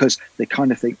feel, because they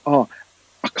kind of think, oh,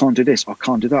 I can't do this, I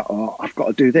can't do that, or I've got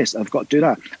to do this, I've got to do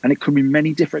that. And it could be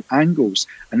many different angles.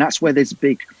 And that's where there's a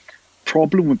big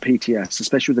problem with PTS,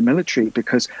 especially with the military,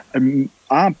 because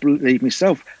I believe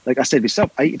myself, like I said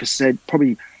myself, 80%,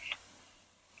 probably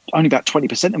only about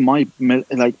 20% of my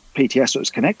like PTS that was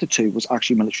connected to was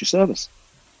actually military service.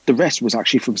 The rest was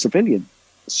actually from civilian.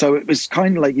 So it was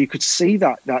kind of like you could see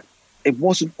that it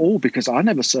wasn't all because I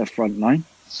never served frontline.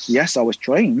 Yes, I was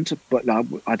trained, but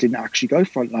I didn't actually go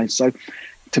frontline. So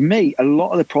to me, a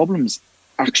lot of the problems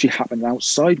actually happen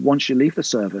outside once you leave the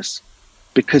service,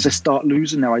 because they start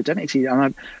losing their identity.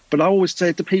 But I always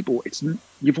say to people,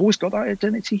 you've always got that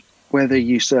identity, whether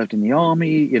you served in the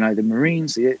army, you know, the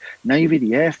Marines, the Navy,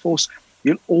 the Air Force.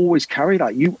 You'll always carry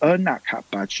that. You earn that cap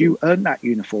badge. You earn that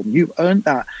uniform. You earn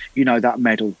that, you know, that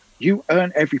medal. You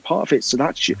earn every part of it. So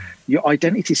that's your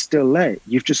identity's still there.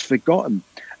 You've just forgotten.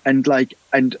 And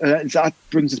that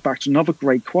brings us back to another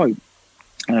great quote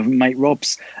of mate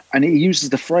Rob's, and he uses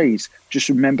the phrase, just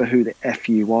remember who the F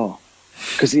you are.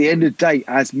 Because at the end of the day,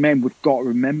 as men, we've got to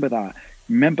remember that.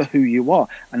 Remember who you are.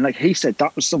 And like he said,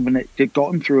 that was something that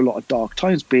got him through a lot of dark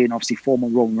times, being obviously former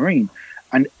Royal Marine.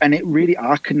 And it really,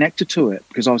 I connected to it,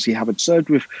 because obviously having served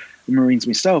with the Marines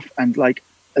myself, and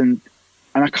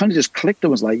I kind of just clicked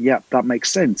and was like, yeah, that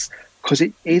makes sense. Because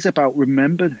it is about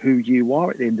remembering who you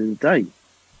are at the end of the day.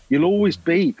 You'll always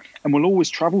be, and we'll always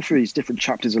travel through these different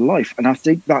chapters of life. And I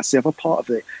think that's the other part of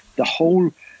it. The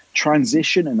whole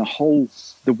transition and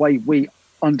the way we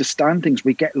understand things,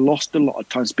 we get lost a lot of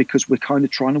times because we're kind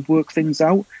of trying to work things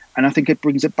out. And I think it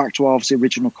brings it back to our obviously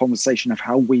original conversation of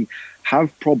how we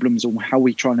have problems and how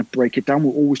we're trying to break it down.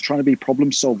 We're always trying to be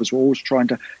problem solvers. We're always trying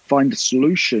to find the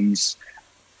solutions.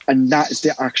 And that is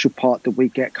the actual part that we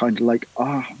get kind of like,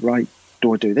 right,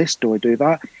 do I do this? Do I do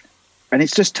that? And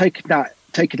it's just taking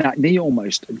that knee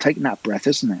almost and taking that breath,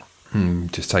 isn't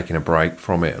it? Just taking a break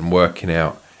from it and working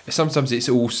out. Sometimes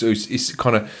it's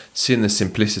kind of seeing the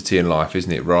simplicity in life,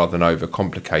 isn't it? Rather than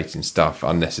overcomplicating stuff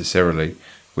unnecessarily,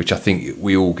 which I think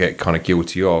we all get kind of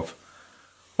guilty of.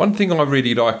 One thing I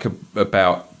really like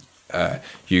about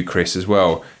you, Chris, as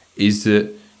well, is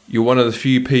that you're one of the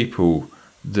few people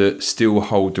that still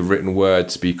hold the written word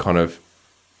to be kind of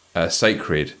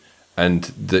sacred, and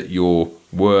that your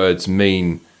words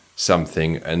mean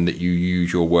something and that you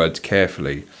use your words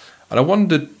carefully. And I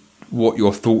wondered what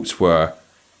your thoughts were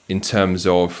in terms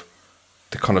of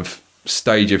the kind of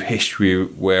stage of history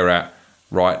we're at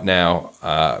right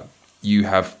now. You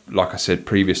have, like I said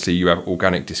previously, you have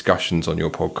organic discussions on your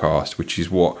podcast, which is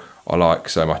what I like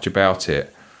so much about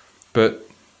it. But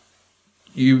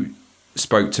you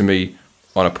spoke to me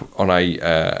on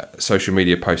a social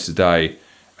media post today,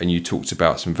 and you talked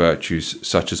about some virtues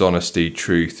such as honesty,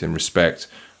 truth, and respect,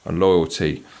 and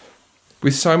loyalty.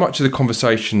 With so much of the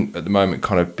conversation at the moment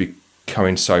kind of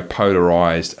becoming so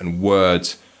polarised, and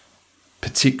words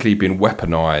particularly being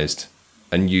weaponised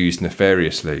and used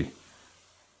nefariously,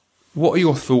 what are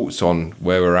your thoughts on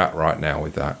where we're at right now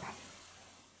with that?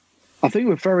 I think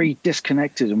we're very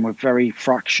disconnected and we're very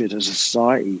fractured as a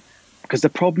society. Because the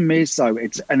problem is, though,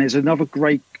 and there's another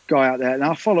great guy out there, and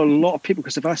I follow a lot of people,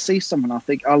 because if I see someone, I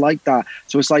think I like that.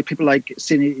 So it's like people like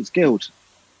Sin Eaters Guild.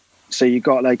 So you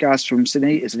got like guys from Sin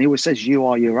Eaters, and he always says you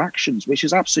are your actions, which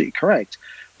is absolutely correct.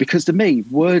 Because to me,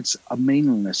 words are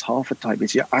meaningless half the time.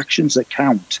 It's your actions that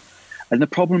count. And the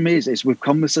problem is we've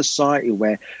come to a society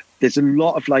where there's a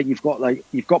lot of you've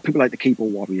got people like the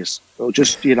keyboard warriors who'll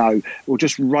just, will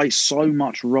just write so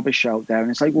much rubbish out there. And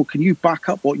it's like, well, can you back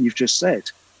up what you've just said?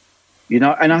 And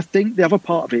I think the other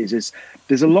part of it is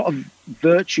there's a lot of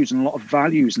virtues and a lot of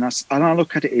values. And I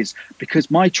look at it is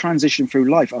because my transition through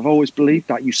life, I've always believed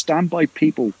that you stand by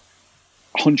people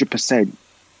 100%.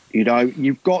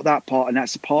 You've got that part, and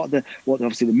that's a part of what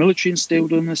obviously the military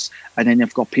instilled in us. And then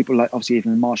you've got people like obviously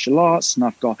even the martial arts, and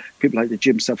I've got people like the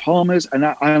Jim Self-Harmers, and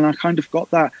I kind of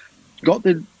got that, but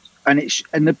the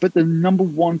number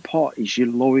one part is your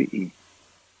loyalty.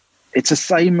 It's the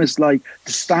same as to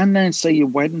stand there and say your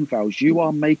wedding vows. You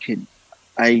are making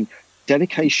a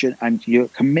dedication and your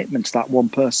commitment to that one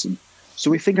person.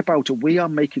 So we think about it, we are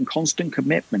making constant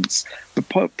commitments,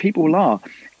 but people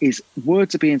is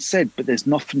words are being said, but there's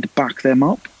nothing to back them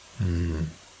up.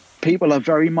 People are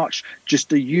very much just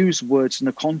to use words in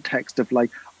the context of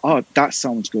oh, that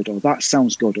sounds good, or that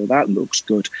sounds good, or that looks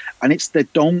good. And they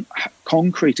don't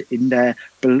concrete it in their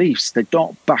beliefs. They're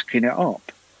not backing it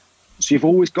up. So you've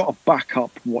always got to back up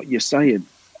what you're saying.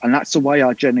 And that's the way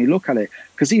I generally look at it.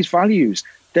 Because these values,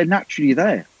 they're naturally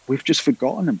there. We've just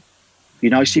forgotten them.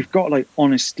 So you've got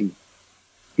honesty.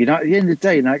 At the end of the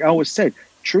day, like I always said,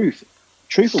 truth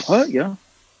will hurt you,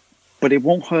 but it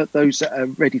won't hurt those that are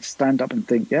ready to stand up and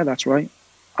think, yeah, that's right,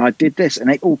 I did this.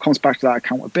 And it all comes back to that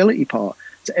accountability part.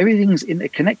 So everything's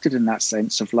interconnected in that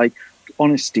sense of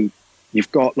honesty.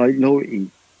 You've got loyalty.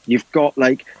 You've got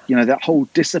that whole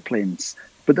disciplines.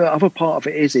 But the other part of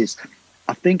it is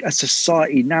I think as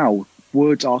society now,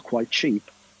 words are quite cheap.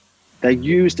 They're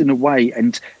used in a way,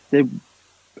 and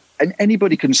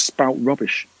anybody can spout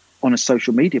rubbish on a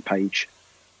social media page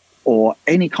or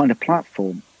any kind of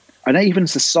platform. And even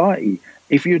society,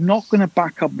 if you're not going to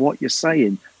back up what you're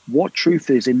saying, what truth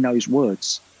is in those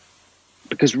words?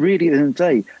 Because really, at the end of the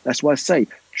day, that's why I say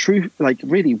truth,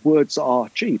 really, words are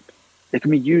cheap. They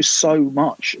can be used so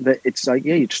much that it's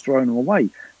you're just throwing them away.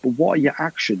 But what are your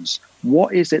actions?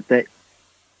 What is it that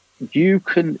you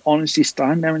can honestly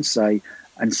stand there and say,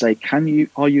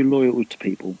 are you loyal to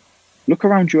people? Look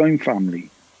around your own family.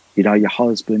 Your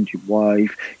husband, your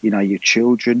wife, your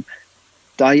children.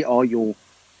 That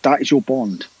is your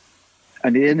bond.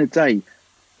 And at the end of the day,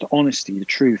 the honesty, the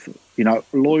truth,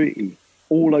 loyalty,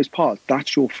 all those parts,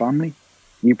 that's your family.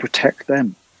 You protect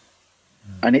them.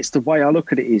 And it's the way I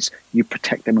look at it is you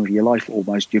protect them with your life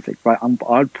almost. You think, right,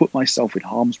 I'd put myself in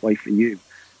harm's way for you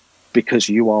because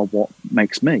you are what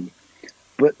makes me.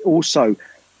 But also,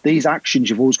 these actions,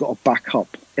 you've always got to back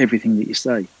up everything that you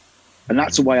say. And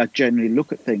that's the way I generally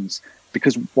look at things,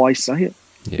 because why say it?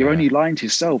 Yeah. You're only lying to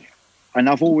yourself. And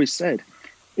I've always said,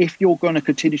 if you're going to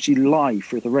continuously lie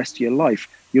for the rest of your life,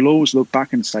 you'll always look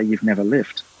back and say you've never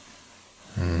lived.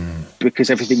 Because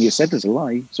everything you said is a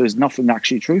lie. So there's nothing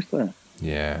actually truth there.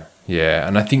 Yeah.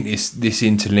 And I think this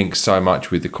interlinks so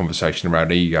much with the conversation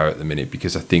around ego at the minute,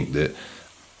 because I think that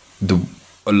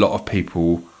a lot of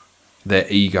people, their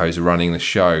egos are running the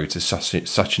show to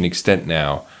such an extent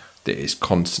now that it's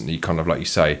constantly kind of, like you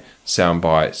say, sound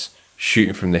bites,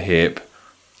 shooting from the hip,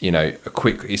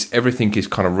 everything is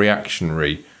kind of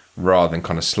reactionary rather than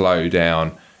kind of slow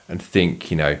down and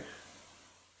think,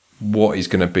 what is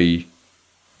going to be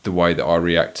the way that I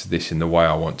react to this in the way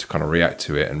I want to kind of react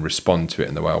to it and respond to it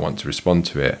in the way I want to respond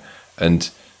to it.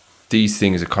 And these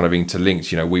things are kind of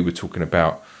interlinked. We were talking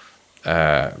about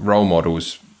role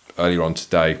models earlier on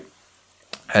today,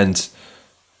 and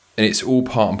it's all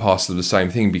part and parcel of the same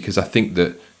thing, because I think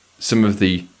that some of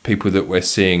the people that we're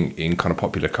seeing in kind of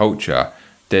popular culture,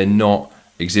 they're not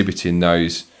exhibiting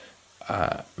those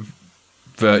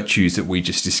virtues that we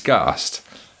just discussed,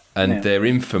 and they're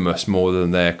infamous more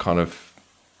than they're kind of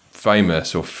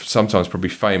famous, or sometimes probably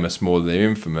famous more than they're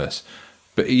infamous.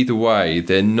 But either way,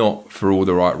 they're not for all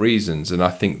the right reasons. And I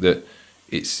think that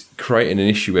it's creating an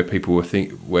issue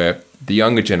where the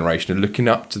younger generation are looking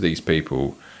up to these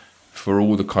people for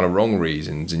all the kind of wrong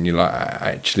reasons. And you're like,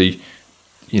 actually,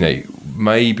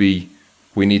 maybe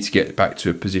we need to get back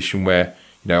to a position where,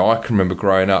 I can remember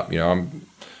growing up, I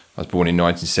was born in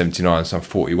 1979, so I'm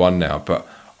 41 now, but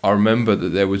I remember that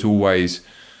there was always,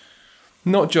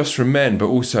 not just from men, but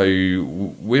also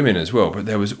women as well, but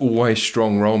there was always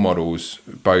strong role models,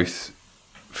 both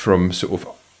from sort of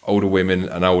older women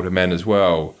and older men as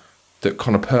well, that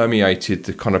kind of permeated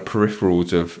the kind of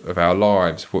peripherals of our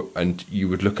lives. And you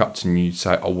would look up to them and you'd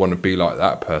say, I want to be like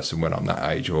that person when I'm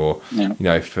that age. Or,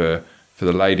 for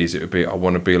the ladies, it would be, I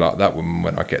want to be like that woman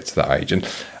when I get to that age.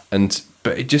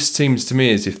 But it just seems to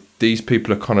me as if these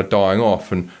people are kind of dying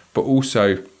off, but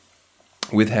also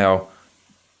with how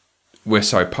we're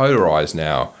so polarized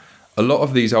now. A lot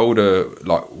of these older,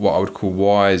 like what I would call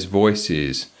wise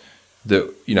voices,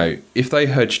 that, you know, if they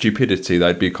heard stupidity,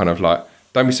 they'd be kind of like,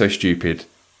 don't be so stupid.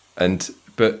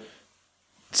 But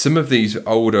some of these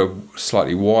older,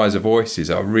 slightly wiser voices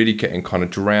are really getting kind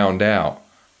of drowned out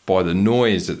by the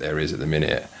noise that there is at the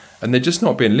minute. And they're just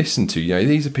not being listened to. You know,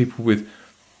 these are people with,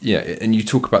 and you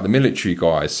talk about the military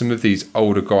guys, some of these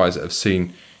older guys that have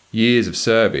seen years of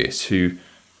service who,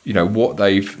 you know, what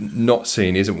they've not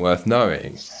seen isn't worth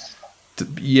knowing.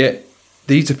 Yet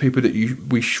these are people that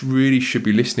we really should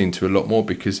be listening to a lot more,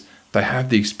 because they have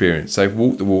the experience, they've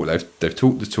walked the walk, they've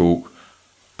talked the talk,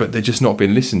 but they're just not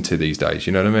being listened to these days.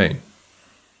 You know what I mean?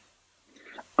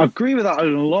 I agree with that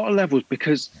on a lot of levels,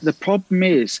 because the problem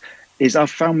is I've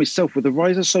found myself with the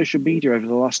rise of social media over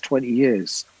the last 20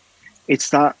 years. It's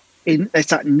that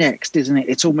next, isn't it?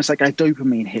 It's almost like a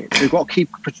dopamine hit. We've got to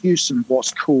keep producing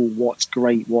what's cool, what's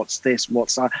great, what's this,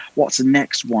 what's that, what's the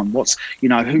next one, what's, you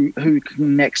know, who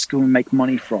can next go and make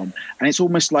money from. And it's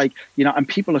almost like, you know, and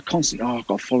people are constantly, I've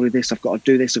got to follow this, I've got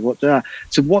to do this, I've got to do that.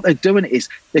 So what they're doing is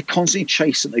they're constantly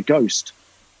chasing the ghost,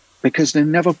 because there'll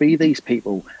never be these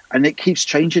people, and it keeps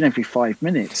changing every 5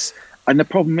 minutes. And the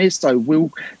problem is,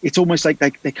 though, it's almost like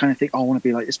they kind of think, I want to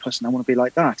be like this person, I want to be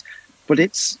like that. But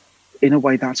it's, in a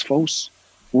way, that's false.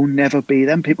 We'll never be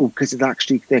them people, because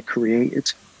they're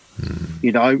created.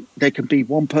 You know, they can be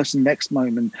one person next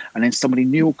moment, and then somebody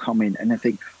new will come in, and they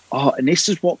think, oh, and this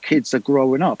is what kids are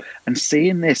growing up and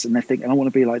seeing this, and they think, I want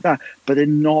to be like that. But they're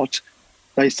not,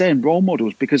 they're saying role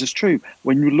models, because it's true.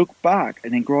 When you look back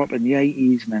and then grow up in the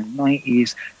 80s and the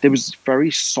 90s, there was very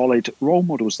solid role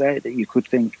models there that you could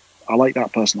think, I like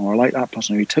that person, or I like that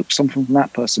person, or you took something from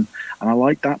that person, and I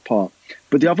like that part.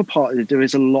 But the other part, there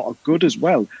is a lot of good as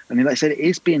well. I mean, like I said, it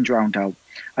is being drowned out.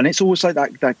 And it's always like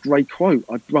that great quote,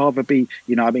 I'd rather be,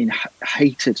 you know, I mean,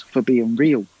 hated for being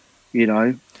real, you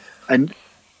know, and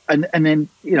then,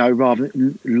 you know, rather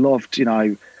than loved, you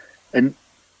know, and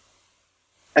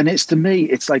it's, to me,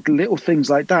 it's like little things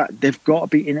like that. They've got to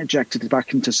be interjected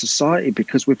back into society,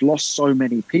 because we've lost so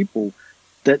many people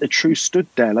that the truth stood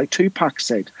there, like Tupac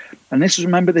said. And this is,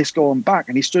 remember this going back,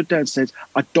 and he stood there and said,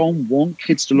 I don't want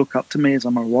kids to look up to me as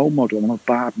I'm a role model. I'm a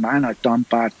bad man. I've done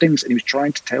bad things. And he was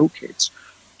trying to tell kids,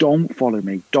 don't follow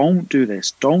me. Don't do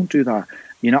this. Don't do that.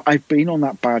 You know, I've been on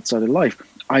that bad side of life.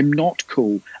 I'm not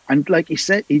cool. And like he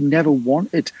said, he never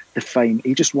wanted the fame.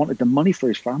 He just wanted the money for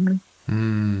his family.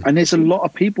 And there's a lot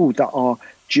of people that are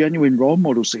genuine role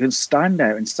models that can stand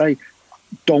there and say,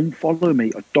 don't follow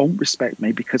me or don't respect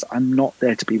me, because I'm not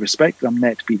there to be respected. I'm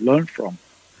there to be learned from.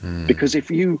 Because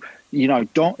if you do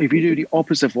the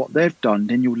opposite of what they've done,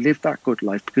 then you'll live that good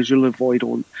life, because you'll avoid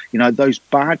all, you know, those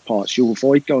bad parts. You'll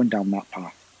avoid going down that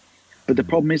path. But the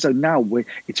problem is, though, now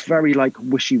it's very like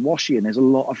wishy-washy, and there's a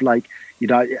lot of like, you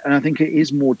know, and I think it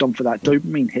is more done for that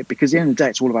dopamine hit, because at the end of the day,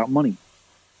 it's all about money.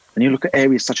 And you look at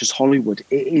areas such as Hollywood,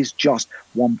 it is just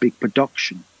one big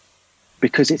production,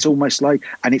 because it's almost like,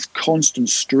 and it's constant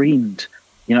streamed.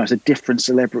 You know, it's a different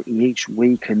celebrity each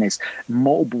week, and there's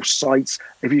multiple sites.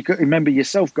 If you remember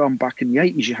yourself, going back in the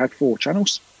 80s, you had 4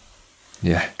 channels.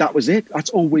 Yeah. That was it. That's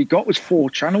all we got was 4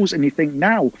 channels. And you think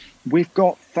now we've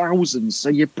got thousands. So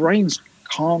your brains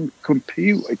can't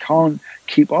compute. It can't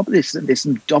keep up with this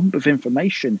dump of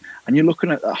information. And you're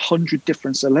looking at 100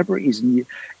 different celebrities.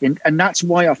 And that's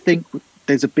why I think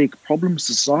there's a big problem in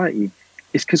society.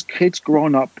 It's because kids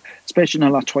growing up, especially in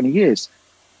the last 20 years,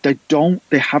 they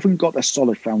haven't got a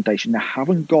solid foundation. They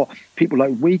haven't got people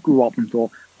like we grew up and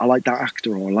thought, I like that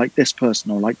actor, or I like this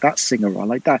person, or I like that singer, or I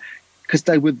like that. Because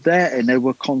they were there, and they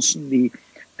were constantly,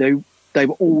 they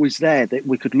were always there that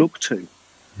we could look to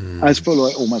as for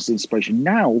like almost inspiration.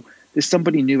 Now there's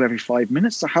somebody new every 5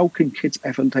 minutes. So how can kids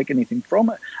ever take anything from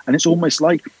it? And it's almost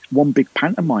like one big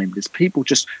pantomime. There's people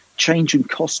just changing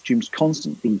costumes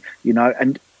constantly, you know,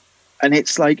 and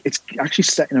it's like, it's actually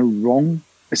setting a wrong,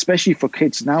 especially for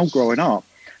kids now growing up,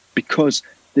 because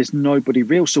there's nobody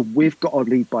real. So we've got to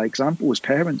lead by example as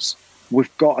parents.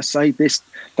 We've got to say this,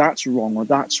 that's wrong, or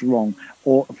that's wrong.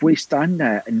 Or if we stand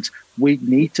there, and we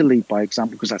need to lead by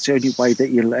example, because that's the only way that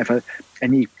you'll ever,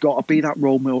 and you've got to be that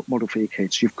role model for your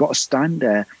kids. You've got to stand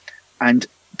there. And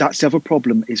that's the other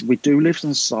problem, is we do live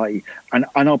in a society, and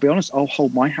I'll be honest, I'll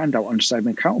hold my hand out and say I'm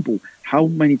accountable. How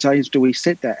many days do we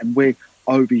sit there and we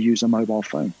overuse a mobile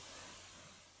phone?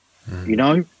 You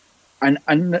know?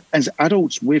 And as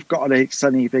adults, we've got to say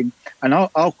anything. And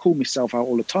I'll call myself out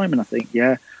all the time, and I think,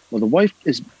 yeah, well, the wife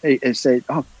is said,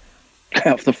 oh, get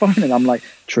off the phone. And I'm like,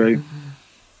 true,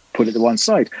 put it to one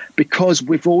side. Because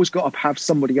we've always got to have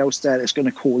somebody else there that's going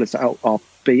to call us out our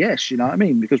BS, you know what I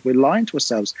mean? Because we're lying to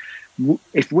ourselves.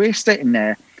 If we're sitting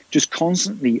there just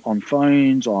constantly on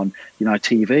phones, on,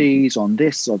 TVs, on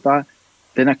this or that,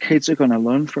 then our kids are going to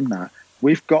learn from that.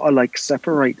 We've got to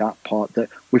separate that part, that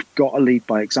we've got to lead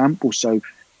by example. So,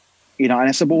 and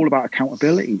it's all about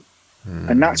accountability.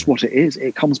 And that's what it is.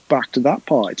 It comes back to that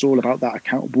part. It's all about that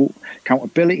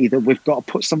accountability, that we've got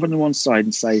to put something on one side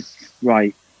and say,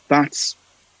 right, that's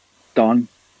done.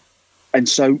 And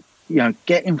so,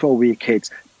 get involved with your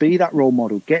kids, be that role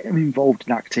model, get them involved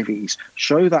in activities,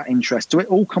 show that interest. So it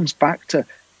all comes back to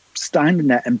standing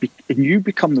there and you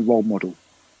become the role model,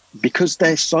 because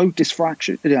they're so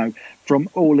distracted, from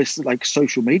all this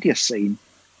social media scene,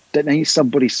 that they need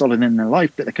somebody solid in their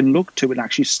life that they can look to and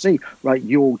actually see, right,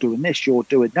 you're doing this, you're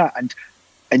doing that.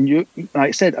 And you, like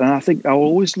I said, and I think I'll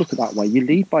always look at that way. You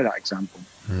lead by that example.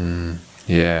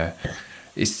 Yeah.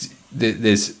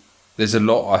 There's a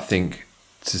lot, I think,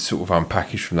 to sort of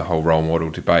unpackage from the whole role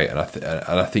model debate. And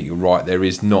I think you're right. There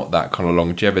is not that kind of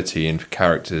longevity in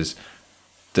characters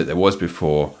that there was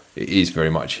before. It is very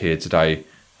much here today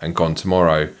and gone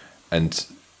tomorrow. And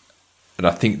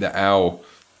I think that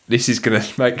this is going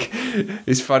to make...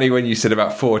 It's funny when you said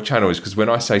about 4 channels, because when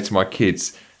I say to my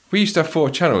kids, we used to have 4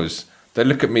 channels, they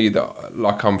look at me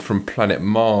like I'm from planet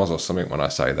Mars or something when I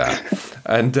say that.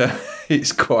 And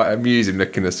it's quite amusing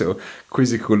looking at sort of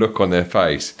quizzical look on their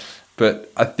face.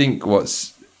 But I think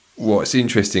what's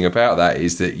interesting about that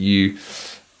is that we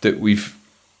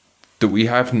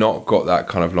have not got that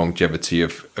kind of longevity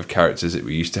of characters that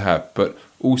we used to have. But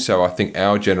also I think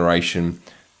our generation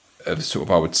of sort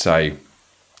of, I would say,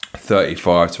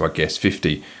 35 to, I guess,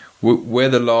 50, we're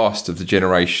the last of the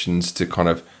generations to kind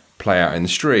of play out in the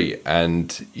street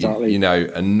and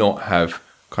and not have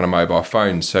kind of mobile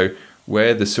phones. So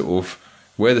we're the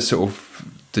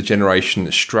generation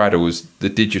that straddles the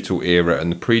digital era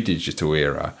and the pre-digital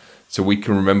era, so we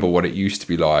can remember what it used to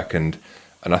be like. And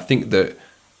I think that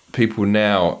people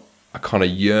now are kind of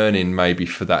yearning maybe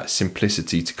for that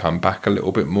simplicity to come back a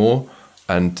little bit more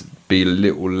and be a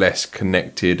little less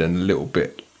connected and a little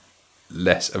bit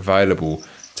less available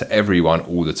to everyone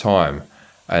all the time.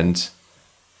 And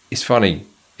it's funny,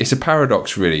 it's a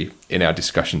paradox really in our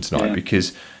discussion tonight,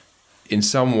 because in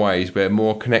some ways we're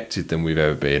more connected than we've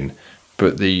ever been,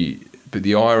 but the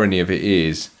irony of it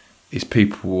is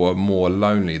people are more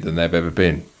lonely than they've ever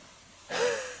been.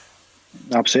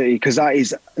 Absolutely, because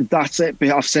that's it.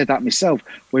 I've said that myself.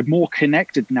 We're more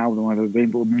connected now than we've ever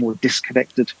been, but we're more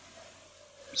disconnected.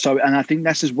 So, and I think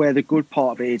this is where the good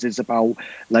part of it is about,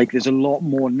 there's a lot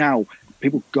more now,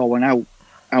 people going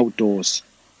outdoors,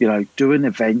 doing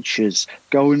adventures,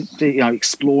 going,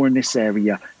 exploring this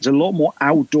area. There's a lot more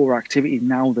outdoor activity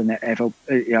now than there ever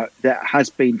there has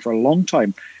been for a long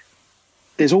time.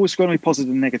 There's always going to be positives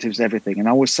and negatives to everything. And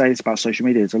I always say this about social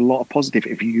media. There's a lot of positive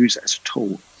if you use it as a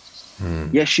tool.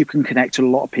 Yes, you can connect to a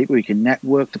lot of people. You can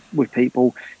network with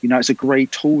people. It's a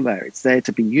great tool there. It's there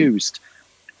to be used.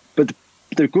 But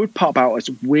the good part about it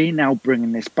is we're now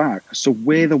bringing this back. So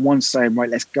we're the ones saying, right,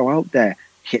 let's go out there,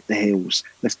 hit the hills.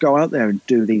 Let's go out there and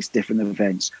do these different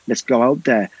events. Let's go out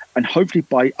there. And hopefully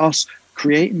by us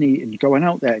creating and going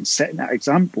out there and setting that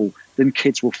example, then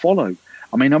kids will follow.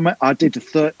 I mean, I did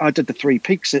the 3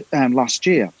 peaks last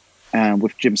year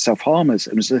with Jim Self-Harmers.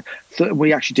 It was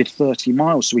we actually did 30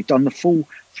 miles. So we'd done the full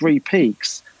 3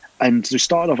 peaks. And we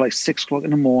started off 6 o'clock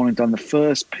in the morning, done the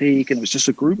first peak, and it was just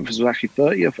a group of us. It was actually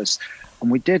 30 of us. And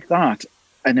we did that.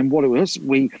 And then what it was,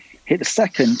 we hit the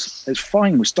second. It's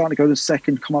fine. We're starting to go to the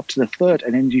second, come up to the third.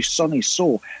 And then you suddenly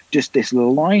saw just this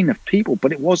line of people.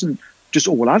 But it wasn't just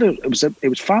all adults. It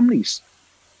was families.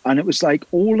 And it was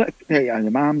all the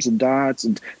mums and dads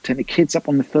and taking the kids up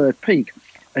on the third peak.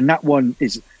 And that one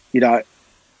is, the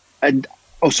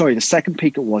second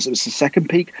peak it was the second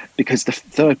peak, because the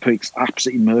third peak's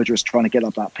absolutely murderous trying to get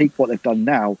up that peak, what they've done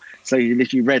now. So you're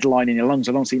literally redlining your lungs.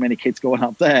 I don't see many kids going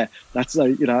up there. That's,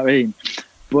 you know what I mean?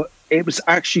 But it was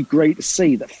actually great to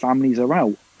see that families are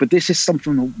out. But this is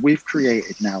something that we've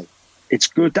created now. It's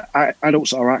good that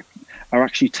adults are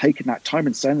actually taking that time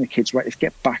and saying to the kids, right, let's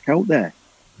get back out there.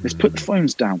 Let's put the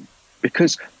phones down,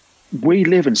 because we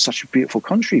live in such a beautiful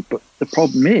country. But the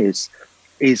problem is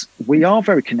we are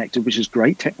very connected, which is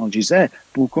great. Technology's there,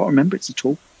 but we've got to remember it's a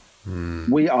tool.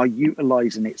 We are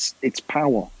utilizing its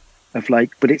power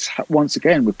but it's, once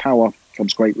again, with power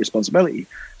comes great responsibility.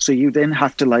 So you then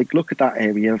have to look at that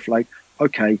area of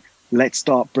okay, let's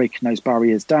start breaking those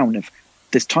barriers down. If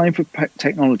there's time for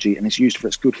technology and it's used for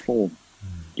its good form,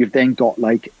 you've then got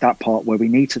that part where we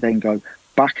need to then go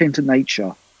back into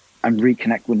nature and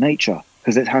reconnect with nature,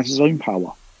 because it has its own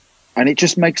power. And it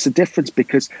just makes a difference,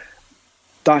 because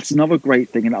that's another great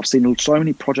thing. And I've seen so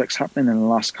many projects happening in the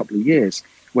last couple of years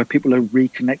where people are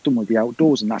reconnecting with the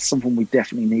outdoors, and that's something we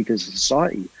definitely need as a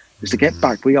society, is to get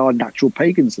back. We are natural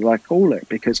pagans, as I call it,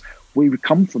 because we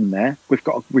come from there. We've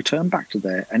got to return back to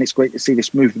there, and it's great to see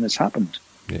this movement has happened.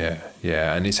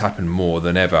 Yeah, and it's happened more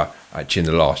than ever actually in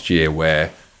the last year,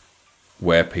 where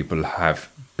people have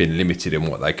been limited in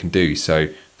what they can do, so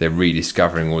they're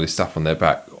rediscovering all this stuff on their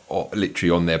back, or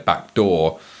literally on their back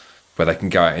door, where they can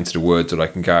go out into the woods or they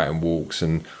can go out on walks,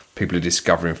 and people are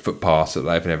discovering footpaths that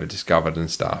they've never discovered and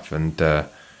stuff. And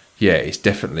it's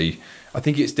definitely, I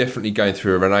think it's definitely going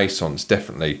through a renaissance.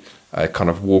 Definitely, kind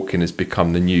of walking has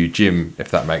become the new gym, if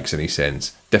that makes any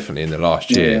sense. Definitely in the last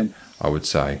year, I would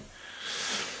say.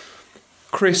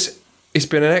 Chris, it's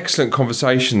been an excellent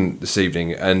conversation this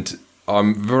evening, and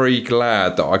I'm very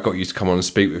glad that I got you to come on and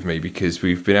speak with me, because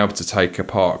we've been able to take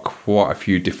apart quite a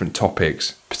few different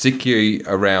topics, particularly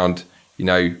around,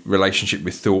 relationship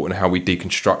with thought and how we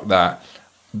deconstruct that.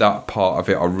 That part of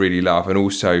it I really love. And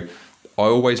also, I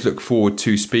always look forward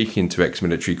to speaking to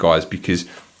ex-military guys, because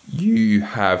you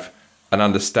have an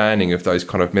understanding of those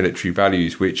kind of military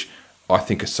values, which I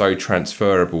think are so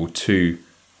transferable to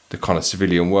the kind of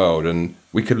civilian world, and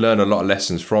we could learn a lot of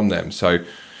lessons from them. So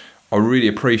I really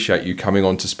appreciate you coming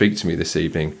on to speak to me this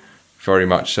evening. Very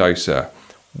much so, sir.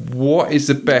 What is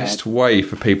the best way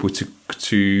for people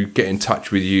to get in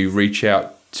touch with you, reach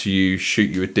out to you, shoot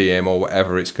you a DM or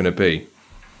whatever it's going to be?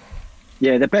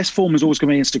 Yeah, the best form is always going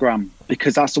to be Instagram,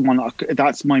 because that's the one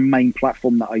that's my main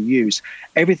platform that I use.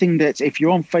 Everything that, if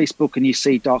you're on Facebook and you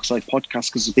see Dark Side Podcast,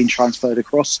 because it's been transferred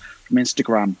across from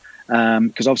Instagram,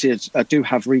 because obviously I do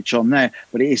have reach on there,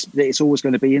 but it's always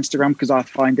going to be Instagram, because I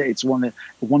find that it's one of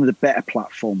the better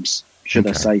platforms, should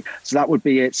I say. So that would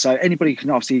be it. So anybody can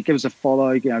obviously give us a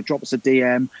follow, drop us a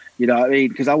DM,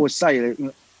 because I always say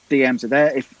DMs are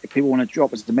there if people want to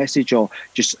drop us a message, or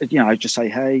just say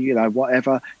hey,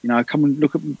 whatever, come and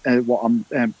look at what I'm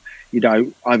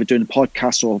either doing a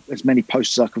podcast or as many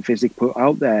posts as I can physically put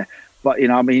out there. But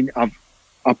I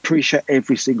appreciate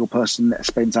every single person that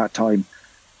spends that time,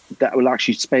 that will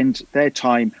actually spend their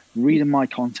time reading my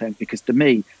content, because to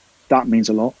me that means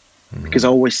a lot. Because I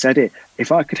always said it,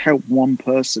 if I could help one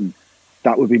person,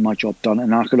 that would be my job done.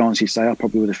 And I can honestly say I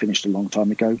probably would have finished a long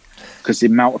time ago, because the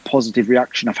amount of positive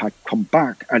reaction I've had come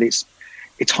back, and it's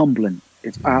humbling.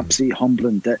 It's absolutely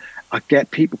humbling that I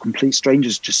get people, complete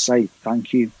strangers, just say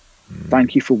thank you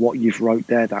for what you've wrote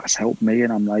there, that's helped me.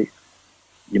 And I'm like,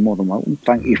 you're more than welcome.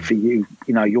 Thank you for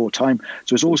your time.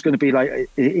 So it's always going to be like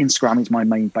Instagram is my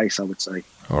main base, I would say.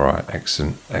 All right,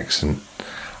 excellent. And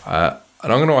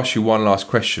I'm going to ask you one last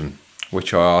question,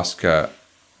 which I ask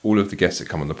all of the guests that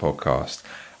come on the podcast.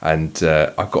 And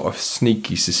I've got a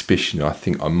sneaky suspicion I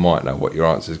think I might know what your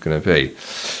answer is going to be.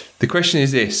 The question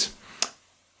is this: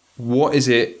 what is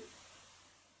it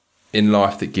in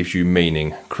life that gives you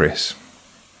meaning, Chris?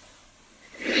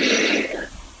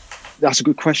 That's a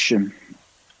good question.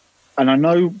 And I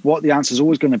know what the answer is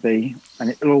always going to be, and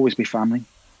it'll always be family.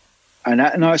 And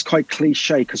I know it's quite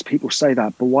cliche because people say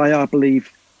that, but why I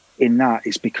believe in that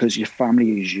is because your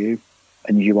family is you,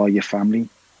 and you are your family.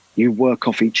 You work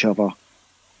off each other.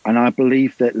 And I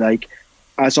believe that,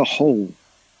 as a whole,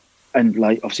 and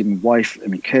obviously my wife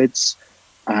and my kids,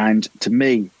 and to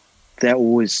me, they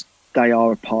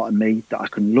are a part of me that I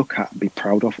can look at and be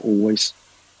proud of always.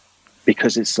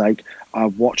 Because it's I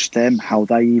watch them, how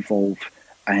they evolve,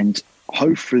 and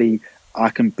hopefully I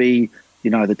can be,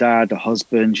 the dad, the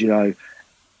husband, the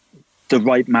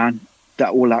right man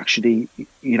that will actually,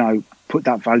 put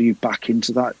that value back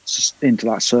into that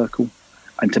circle.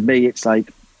 And to me, it's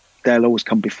they'll always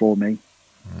come before me.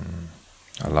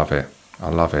 I love it.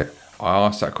 I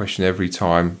ask that question every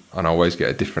time, and I always get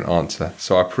a different answer.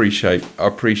 So I appreciate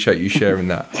you sharing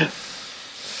that.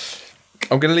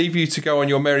 I'm going to leave you to go on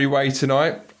your merry way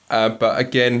tonight. But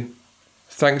again,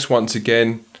 thanks once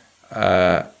again.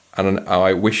 And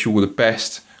I wish you all the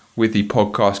best with the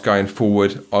podcast going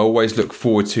forward. I always look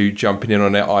forward to jumping in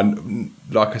on it.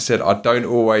 Like I said, I don't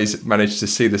always manage to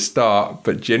see the start,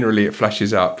 but generally it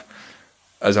flashes up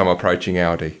as I'm approaching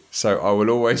Aldi. So I will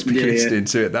always be listening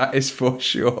to it. That is for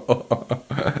sure.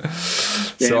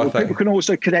 People can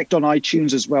also connect on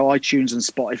iTunes as well, iTunes and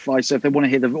Spotify. So if they want to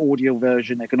hear the audio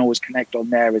version, they can always connect on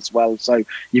there as well. So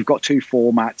you've got two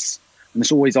formats, and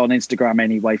it's always on Instagram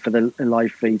anyway, for the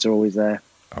live feeds are always there.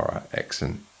 All right.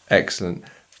 Excellent.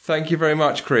 Thank you very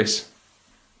much, Chris.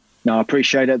 No, I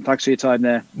appreciate it. Thanks for your time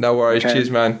there. No worries. Okay. Cheers,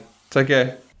 man. Take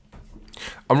care.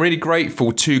 I'm really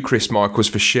grateful to Chris Michaels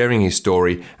for sharing his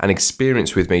story and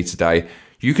experience with me today.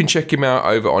 You can check him out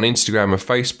over on Instagram and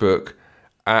Facebook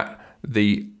at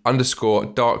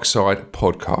 _darkside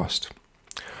podcast.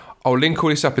 I'll link all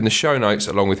this up in the show notes,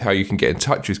 along with how you can get in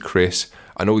touch with Chris,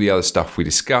 and all the other stuff we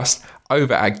discussed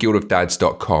over at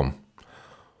guildofdads.com.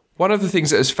 One of the things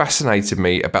that has fascinated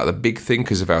me about the big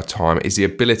thinkers of our time is the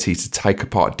ability to take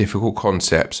apart difficult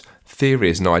concepts,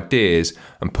 theories and ideas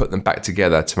and put them back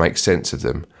together to make sense of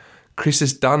them. Chris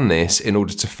has done this in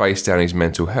order to face down his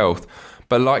mental health,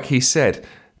 but like he said,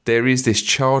 there is this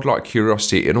childlike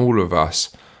curiosity in all of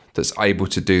us that's able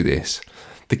to do this.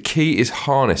 The key is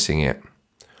harnessing it.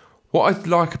 What I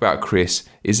like about Chris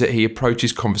is that he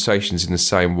approaches conversations in the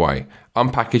same way,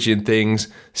 unpackaging things,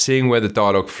 seeing where the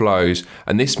dialogue flows,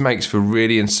 and this makes for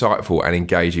really insightful and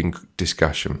engaging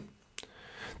discussion.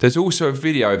 There's also a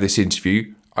video of this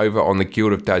interview over on the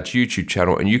Guild of Dads YouTube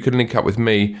channel, and you can link up with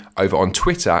me over on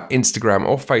Twitter, Instagram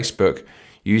or Facebook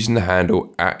using the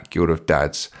handle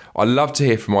 @GuildofDads. I love to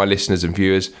hear from my listeners and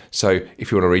viewers, so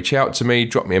if you want to reach out to me,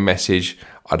 drop me a message,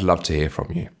 I'd love to hear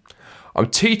from you. I'm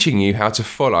teaching you how to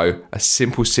follow a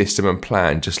simple system and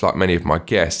plan, just like many of my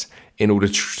guests, in order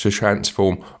to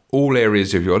transform all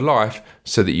areas of your life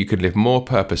so that you can live more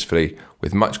purposefully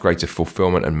with much greater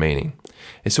fulfillment and meaning.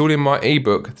 It's all in my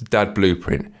ebook, The Dad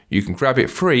Blueprint. You can grab it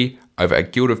free over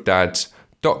at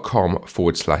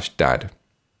guildofdads.com/dad.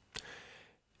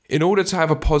 In order to have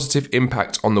a positive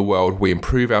impact on the world, we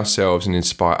improve ourselves and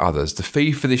inspire others. The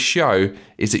fee for this show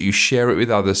is that you share it with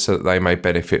others so that they may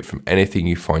benefit from anything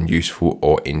you find useful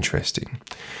or interesting.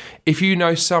 If you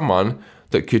know someone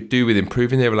that could do with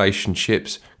improving their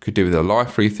relationships, could do with a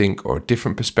life rethink or a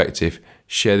different perspective,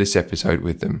 share this episode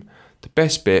with them. The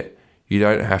best bit, you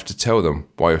don't have to tell them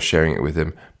why you're sharing it with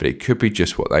them, but it could be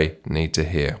just what they need to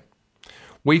hear.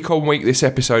 Week on week, this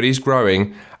episode is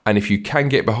growing, and if you can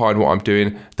get behind what I'm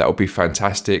doing, that would be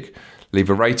fantastic.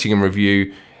 Leave a rating and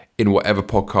review in whatever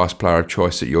podcast player of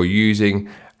choice that you're using,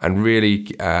 and really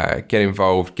get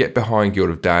involved, get behind Guild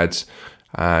of Dads,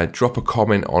 drop a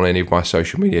comment on any of my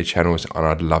social media channels, and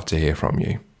I'd love to hear from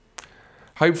you.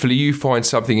 Hopefully you find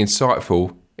something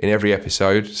insightful in every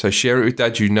episode, so share it with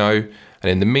dads you know,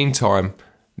 and in the meantime,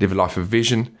 live a life of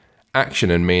vision, action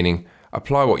and meaning,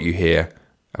 apply what you hear,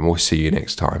 and we'll see you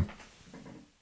next time.